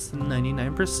class, the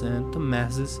 99%, the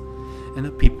masses, and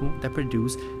the people that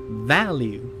produce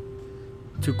value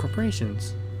to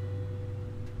corporations.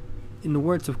 In the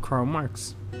words of Karl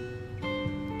Marx,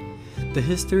 the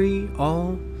history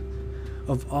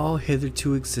of all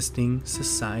hitherto existing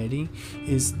society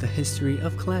is the history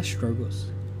of class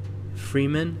struggles.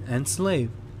 Freeman and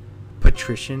slave,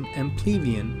 patrician and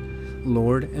plebeian,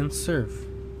 lord and serf,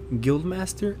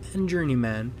 guildmaster and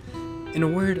journeyman, in a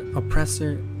word,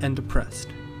 oppressor and oppressed,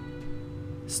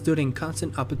 stood in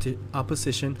constant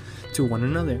opposition to one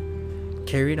another,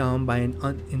 carried on by an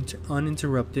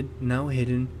uninterrupted, now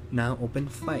hidden, now open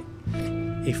fight.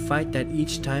 A fight that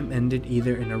each time ended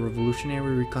either in a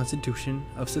revolutionary reconstitution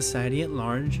of society at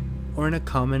large or in a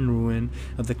common ruin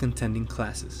of the contending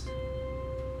classes.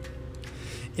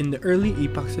 In the early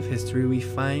epochs of history, we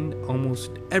find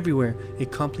almost everywhere a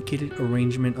complicated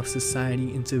arrangement of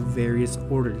society into various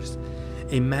orders,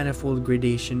 a manifold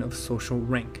gradation of social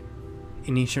rank.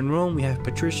 In ancient Rome, we have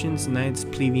patricians, knights,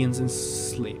 plebeians, and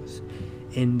slaves.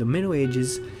 In the Middle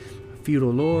Ages,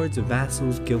 feudal lords,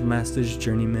 vassals, guildmasters,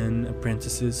 journeymen,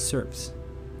 apprentices, serfs.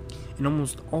 In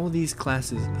almost all these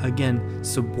classes, again,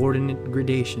 subordinate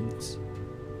gradations.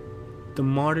 The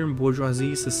modern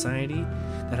bourgeoisie society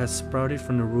that has sprouted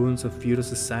from the ruins of feudal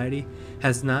society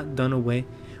has not done away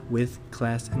with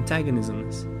class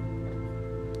antagonisms.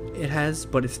 It has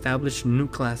but established new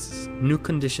classes, new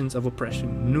conditions of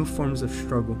oppression, new forms of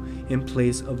struggle in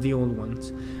place of the old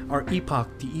ones. Our epoch,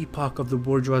 the epoch of the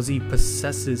bourgeoisie,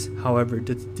 possesses, however,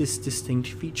 this distinct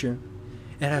feature.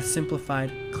 It has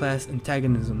simplified class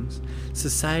antagonisms.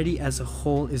 Society as a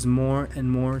whole is more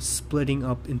and more splitting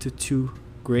up into two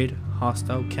great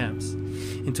hostile camps,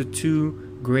 into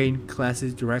two great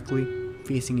classes directly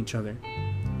facing each other,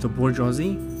 the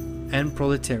bourgeoisie and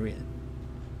proletariat.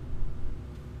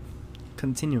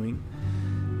 Continuing,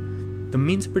 the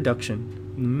means of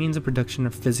production. The means of production are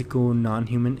physical,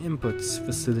 non-human inputs,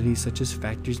 facilities such as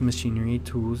factories, machinery,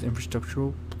 tools,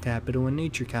 infrastructural capital, and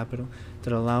nature capital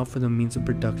that allow for the means of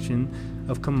production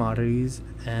of commodities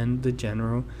and the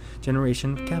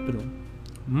generation of capital.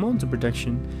 Modes of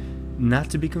production,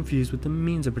 not to be confused with the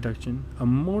means of production. A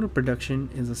mode of production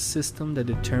is a system that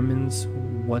determines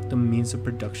what the means of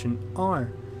production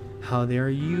are, how they are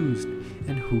used,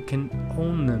 and who can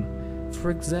own them. For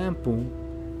example,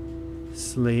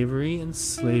 slavery and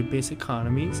slave-based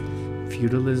economies,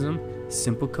 feudalism,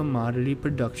 simple commodity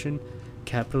production,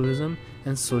 capitalism,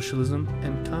 and socialism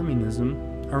and communism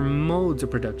are modes of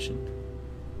production,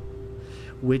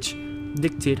 which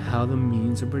dictate how the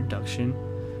means of production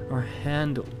are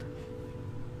handled.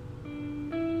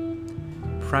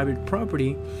 Private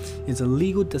property is a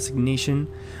legal designation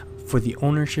for the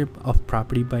ownership of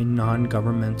property by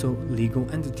non-governmental legal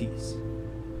entities.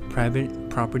 Private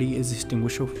property is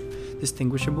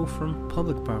distinguishable from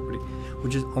public property,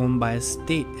 which is owned by a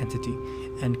state entity,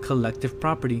 and collective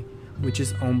property, which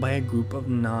is owned by a group of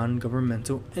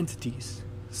non-governmental entities,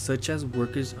 such as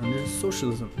workers under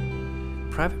socialism.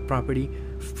 Private property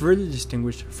further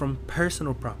distinguished from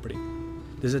personal property.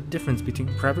 There's a difference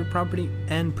between private property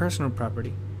and personal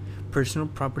property. Personal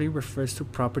property refers to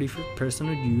property for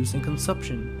personal use and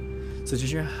consumption, such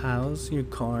as your house, your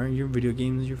car, your video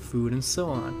games, your food, and so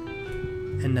on.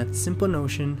 And that simple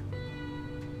notion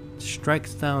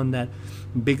strikes down that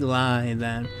big lie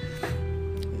that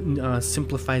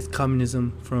simplifies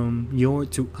communism from your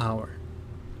to our.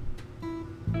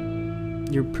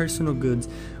 Your personal goods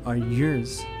are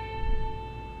yours.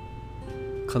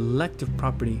 Collective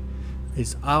property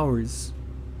is ours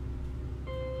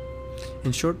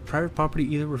In short, private property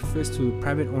either refers to the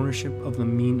private ownership of the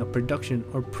mean of production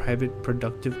or private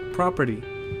productive property.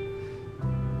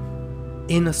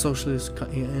 In a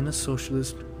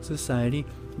socialist society,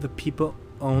 the people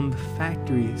own the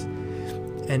factories,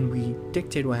 and we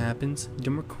dictate what happens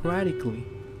democratically.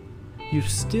 You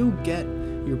still get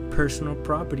your personal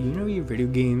property, your video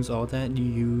games, all that you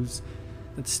use,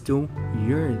 that's still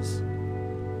yours.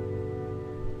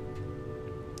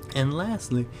 And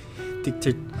lastly,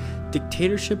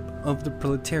 dictatorship of the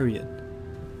proletariat.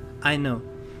 I know,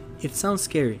 it sounds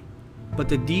scary, but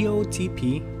the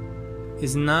DOTP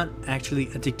is not actually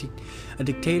a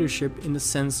dictatorship in the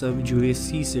sense of Julius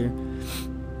Caesar,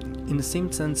 in the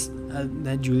same sense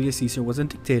that Julius Caesar was a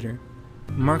dictator.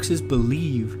 Marxists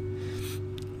believe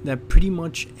that pretty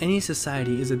much any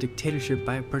society is a dictatorship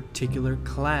by a particular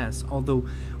class. Although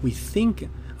we think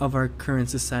of our current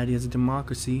society as a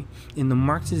democracy, in the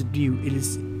Marxist view, it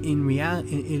is in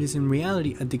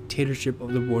reality a dictatorship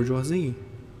of the bourgeoisie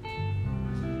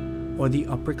or the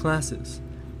upper classes.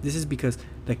 This is because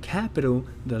the capital,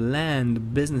 the land, the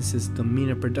businesses, the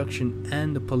means of production,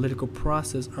 and the political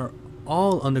process are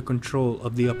all under control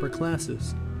of the upper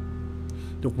classes.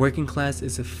 The working class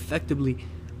is effectively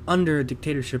under a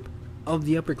dictatorship of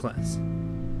the upper class.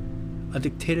 A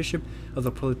dictatorship of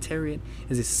the proletariat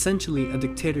is essentially a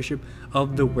dictatorship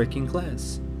of the working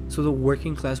class. So the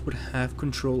working class would have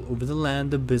control over the land,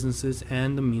 the businesses,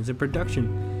 and the means of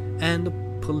production, and the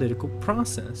political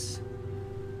process.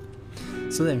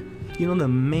 So there, the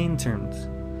main terms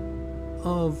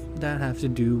of that have to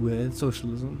do with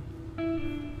socialism.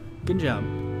 Good job.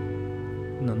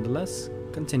 Nonetheless,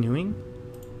 continuing.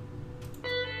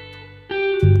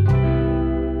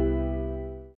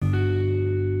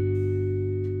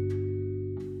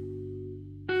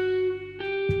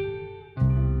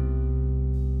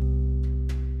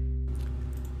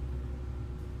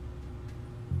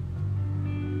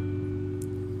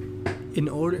 In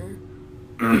order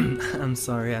I'm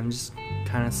sorry, I'm just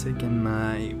kind of sick and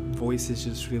my voice is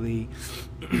just really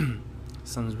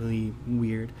sounds really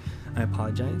weird. I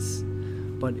apologize.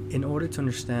 But in order to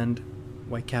understand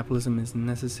why capitalism is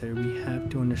necessary, we have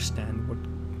to understand what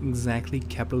exactly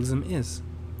capitalism is.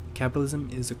 Capitalism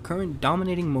is the current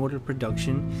dominating mode of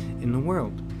production in the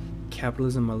world.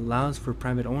 Capitalism allows for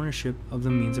private ownership of the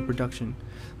means of production,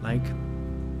 like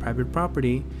private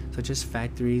property, such as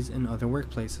factories and other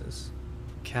workplaces.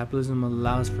 Capitalism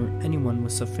allows for anyone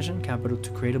with sufficient capital to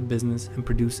create a business and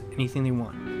produce anything they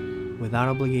want, without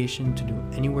obligation to do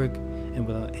any work and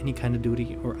without any kind of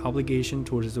duty or obligation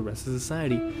towards the rest of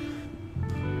society.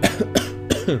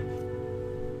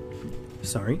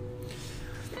 Sorry.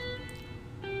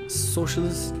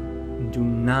 Socialists do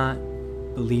not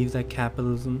believe that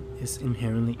capitalism is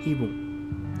inherently evil,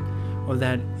 or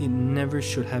that it never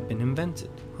should have been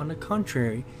invented. On the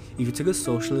contrary, if you took a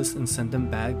socialist and sent them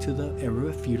back to the era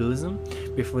of feudalism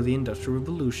before the Industrial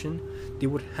Revolution, they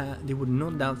would no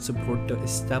doubt support the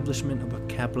establishment of a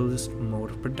capitalist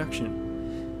mode of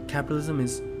production. Capitalism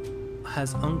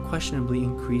has unquestionably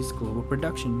increased global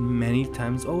production many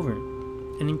times over,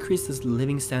 and increased the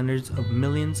living standards of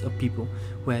millions of people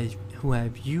who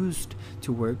have used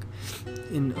to work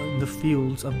in the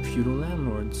fields of feudal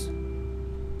landlords.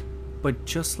 But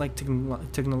just like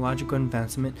technological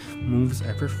advancement moves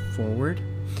ever forward,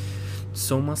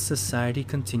 so must society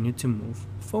continue to move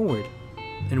forward.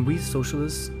 And we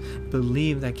socialists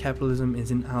believe that capitalism is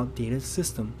an outdated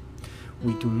system.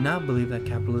 We do not believe that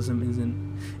capitalism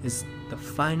is the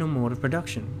final mode of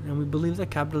production, and we believe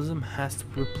that capitalism has to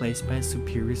be replaced by a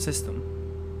superior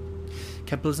system.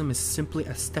 Capitalism is simply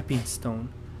a stepping stone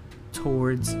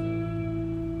towards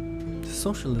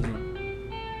socialism.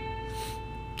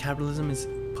 Capitalism is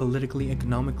politically,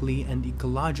 economically, and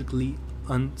ecologically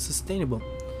unsustainable.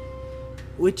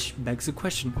 Which begs the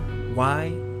question,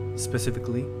 why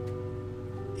specifically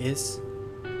is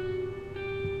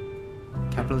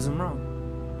capitalism wrong?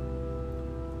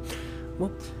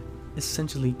 Well,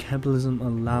 essentially, capitalism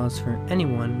allows for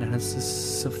anyone that has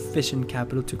sufficient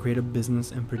capital to create a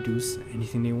business and produce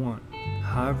anything they want.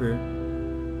 However,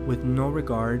 with no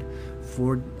regard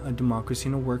for a democracy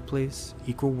in a workplace,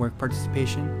 equal work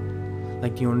participation,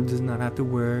 like the owner does not have to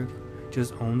work,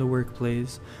 just own the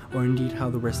workplace, or indeed how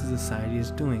the rest of society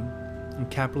is doing. A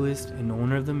capitalist, an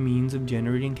owner of the means of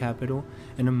generating capital,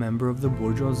 and a member of the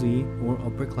bourgeoisie or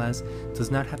upper class does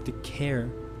not have to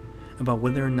care about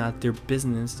whether or not their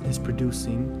business is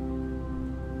producing.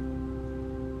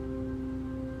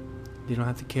 They don't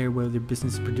have to care whether their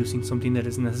business is producing something that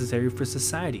is necessary for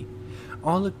society.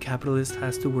 All a capitalist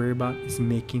has to worry about is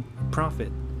making a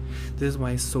profit. This is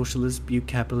why socialists view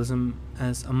capitalism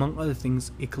as, among other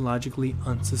things, ecologically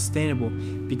unsustainable,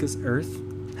 because Earth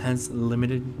has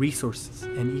limited resources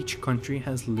and each country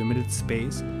has limited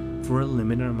space for a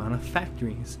limited amount of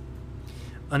factories.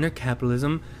 Under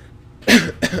capitalism,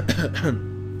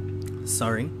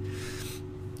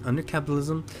 under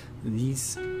capitalism,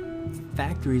 these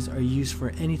factories are used for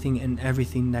anything and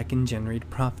everything that can generate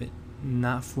profit,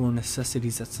 not for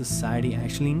necessities that society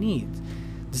actually needs.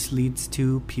 This leads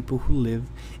to people who live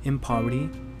in poverty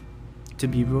to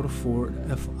be able to afford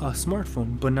a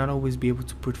smartphone, but not always be able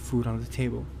to put food on the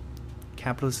table.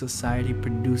 Capitalist society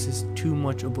produces too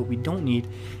much of what we don't need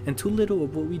and too little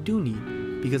of what we do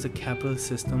need, because a capitalist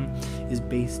system is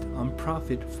based on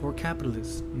profit for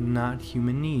capitalists, not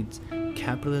human needs.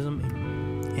 Capitalism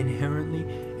inherently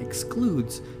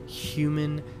excludes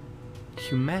humanity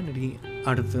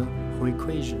out of the whole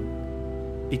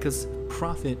equation, because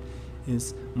profit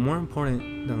is more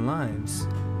important than lives.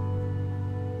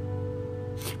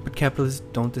 But capitalists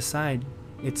don't decide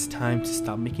it's time to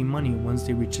stop making money once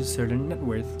they reach a certain net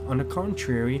worth. On the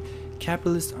contrary,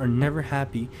 capitalists are never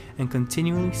happy and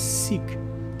continually seek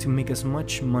to make as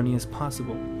much money as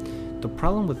possible. The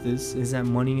problem with this is that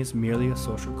money is merely a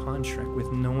social construct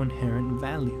with no inherent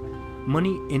value.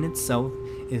 Money in itself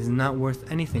is not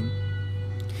worth anything,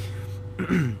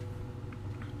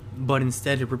 but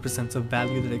instead it represents a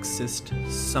value that exists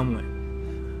somewhere.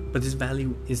 But this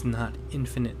value is not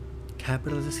infinite.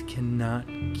 Capitalists cannot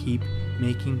keep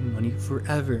making money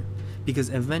forever, because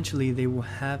eventually they will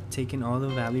have taken all the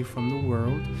value from the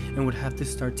world and would have to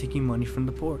start taking money from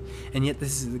the poor. And yet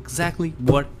this is exactly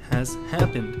what has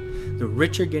happened. The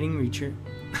rich are getting richer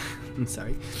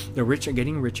the rich are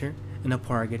getting richer and the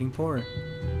poor are getting poorer.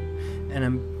 And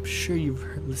I'm sure you've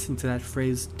listened to that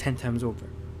phrase 10 times over,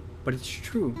 but it's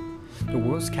true. The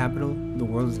world's capital, the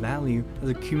world's value, has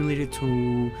accumulated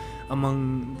to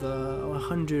among the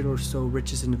 100 or so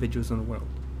richest individuals in the world.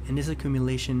 And this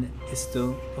accumulation is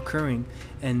still occurring,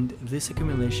 and this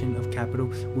accumulation of capital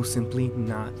will simply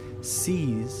not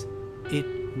cease. It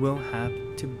will have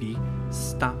to be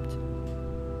stopped.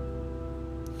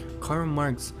 Karl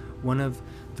Marx, one of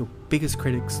the biggest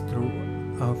critics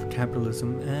of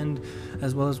capitalism, and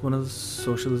as well as one of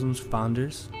socialism's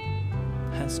founders,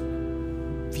 has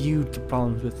viewed the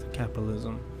problems with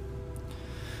capitalism.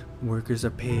 Workers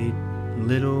are paid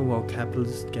little while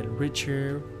capitalists get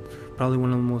richer. Probably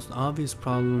one of the most obvious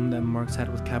problems that Marx had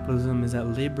with capitalism is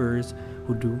that laborers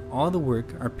who do all the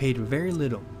work are paid very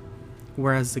little,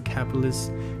 whereas the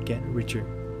capitalists get richer.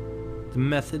 The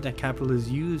method that capitalists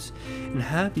use and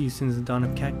have used since the dawn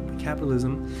of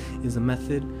capitalism is a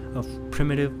method of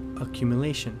primitive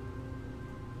accumulation.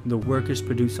 The workers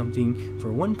produce something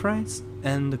for one price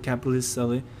and the capitalists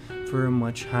sell it for a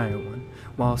much higher one,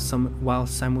 while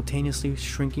simultaneously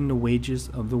shrinking the wages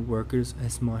of the workers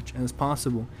as much as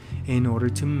possible in order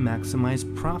to maximize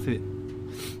profit.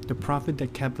 The profit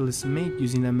that capitalists make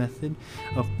using that method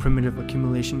of primitive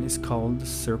accumulation is called the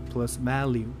surplus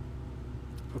value.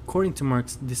 According to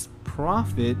Marx, this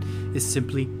profit is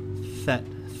simply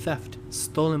theft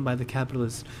stolen by the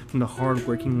capitalists from the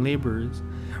hard-working laborers.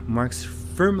 Marx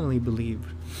firmly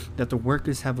believed that the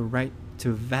workers have a right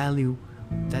to value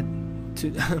that to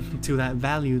that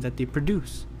value that they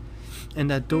produce, and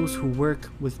that those who work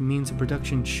with means of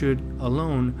production should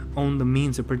alone own the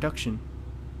means of production.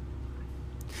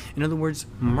 In other words,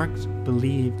 Marx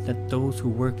believed that those who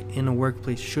work in a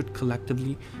workplace should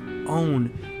collectively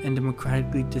own and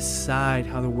democratically decide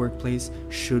how the workplace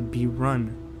should be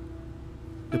run.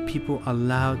 The people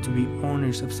allowed to be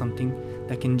owners of something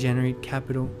that can generate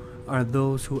capital are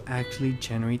those who actually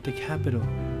generate the capital.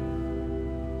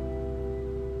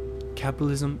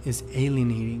 Capitalism is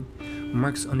alienating.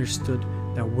 Marx understood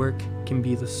that work can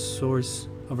be the source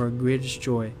of our greatest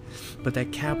joy, but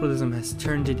that capitalism has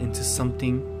turned it into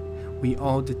something we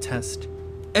all detest.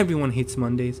 Everyone hates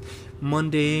Mondays.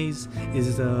 Mondays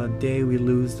is the day we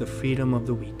lose the freedom of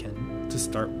the weekend to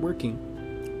start working.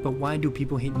 But why do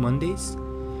people hate Mondays?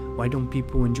 Why don't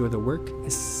people enjoy their work?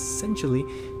 Essentially,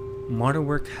 modern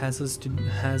work has us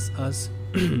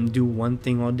do one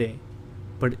thing all day,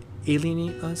 but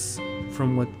alienate us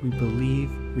from what we believe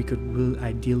we could really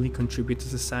ideally contribute to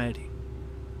society.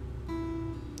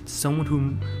 Someone who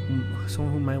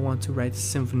might want to write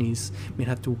symphonies may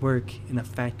have to work in a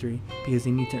factory because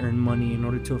they need to earn money in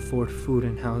order to afford food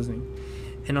and housing.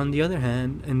 And on the other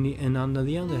hand,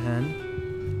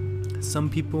 some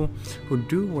people who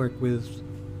do work with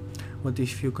what they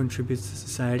feel contributes to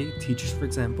society, teachers for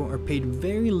example, are paid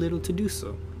very little to do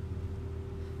so.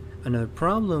 Another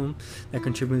problem that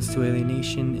contributes to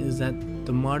alienation is that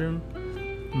the modern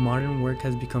modern work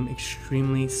has become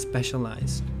extremely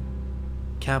specialized.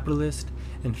 Capitalists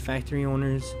and factory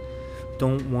owners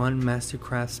don't want master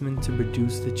craftsmen to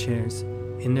produce the chairs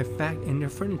in their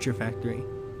furniture factory.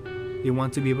 They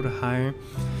want to be able to hire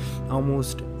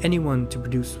almost anyone to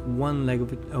produce one leg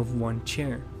of one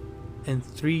chair, and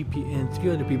three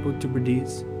other people to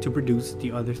produce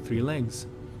the other three legs.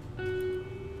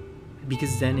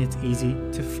 Because then it's easy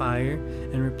to fire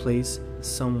and replace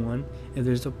someone if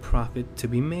there's a profit to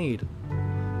be made,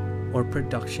 or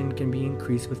production can be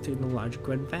increased with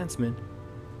technological advancement.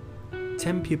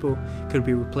 10 people could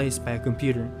be replaced by a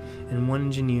computer and 1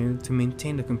 engineer to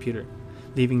maintain the computer,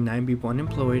 leaving 9 people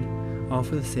unemployed, all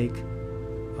for the sake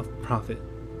of profit.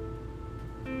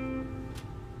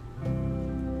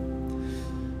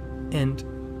 And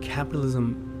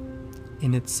capitalism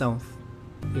in itself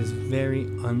is very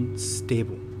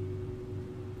unstable.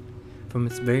 From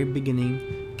its very beginning,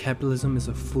 capitalism is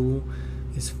full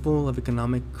of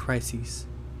economic crises.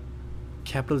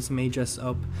 Capitalism may dress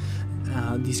up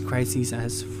these crises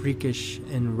as freakish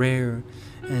and rare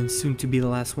and soon to be the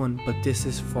last one, but this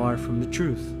is far from the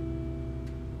truth.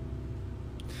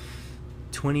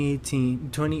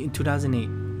 2008,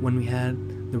 when we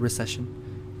had the recession,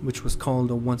 which was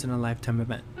called a once-in-a-lifetime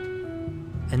event,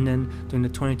 and then during the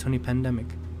 2020 pandemic,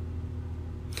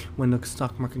 when the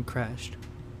stock market crashed,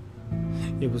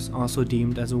 it was also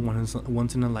deemed as a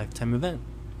once-in-a-lifetime event.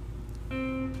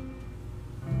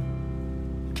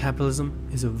 Capitalism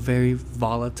is a very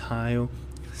volatile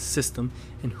system,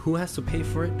 and who has to pay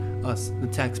for it? Us, the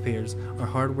taxpayers. Our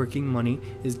hard-working money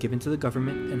is given to the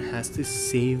government and has to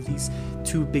save these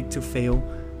too-big-to-fail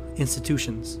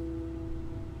institutions.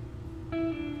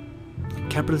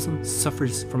 Capitalism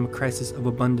suffers from a crisis of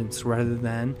abundance rather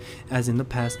than, as in the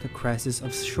past, a crisis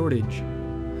of shortage.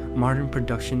 Modern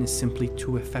production is simply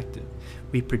too effective.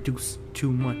 We produce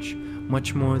too much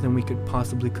more than we could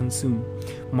possibly consume.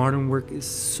 Modern work is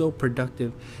so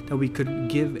productive that we could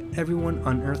give everyone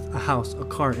on earth a house, a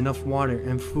car, enough water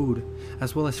and food,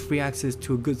 as well as free access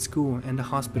to a good school and a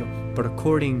hospital. But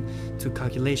according to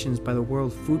calculations by the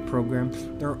World Food Program,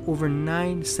 there are over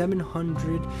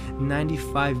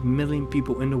 795 million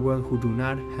people in the world who do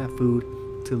not have food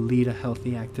to lead a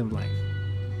healthy, active life.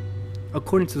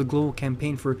 According to the Global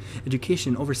Campaign for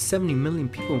Education, over 70 million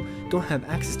people don't have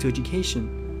access to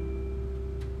education.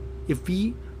 If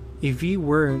we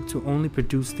were to only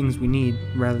produce things we need,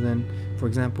 rather than, for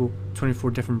example, 24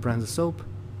 different brands of soap,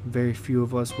 very few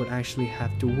of us would actually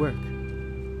have to work.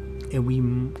 And we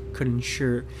could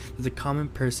ensure that the common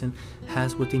person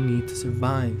has what they need to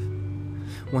survive.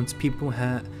 Once people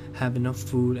have enough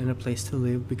food and a place to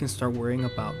live, we can start worrying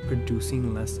about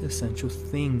producing less essential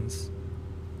things.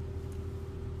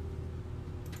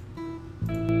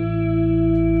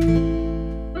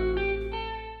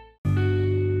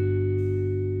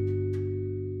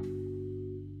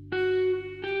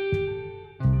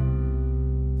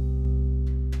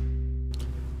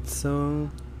 So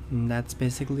that's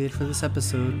basically it for this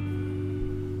episode.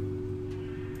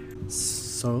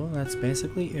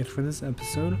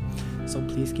 So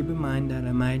please keep in mind that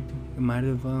I might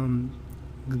have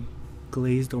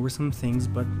glazed over some things,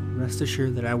 but rest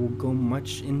assured that I will go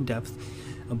much in depth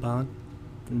about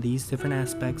these different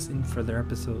aspects in further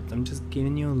episodes. I'm just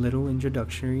giving you a little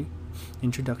introduction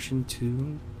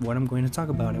to what I'm going to talk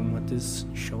about and what this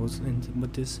shows and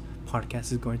what this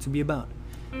podcast is going to be about.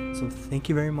 So thank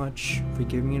you very much for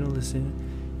giving me a listen.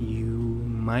 You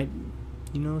might,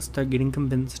 start getting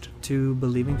convinced to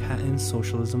believe in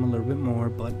socialism a little bit more,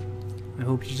 but I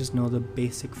hope you just know the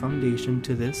basic foundation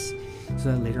to this,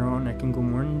 so that later on I can go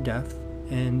more in depth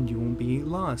and you won't be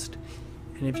lost.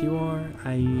 And if you are,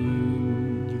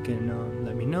 you can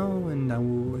let me know, and I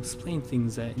will explain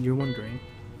things that you're wondering.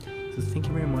 So thank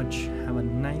you very much. Have a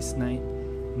nice night,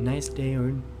 nice day,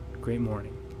 or great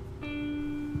morning.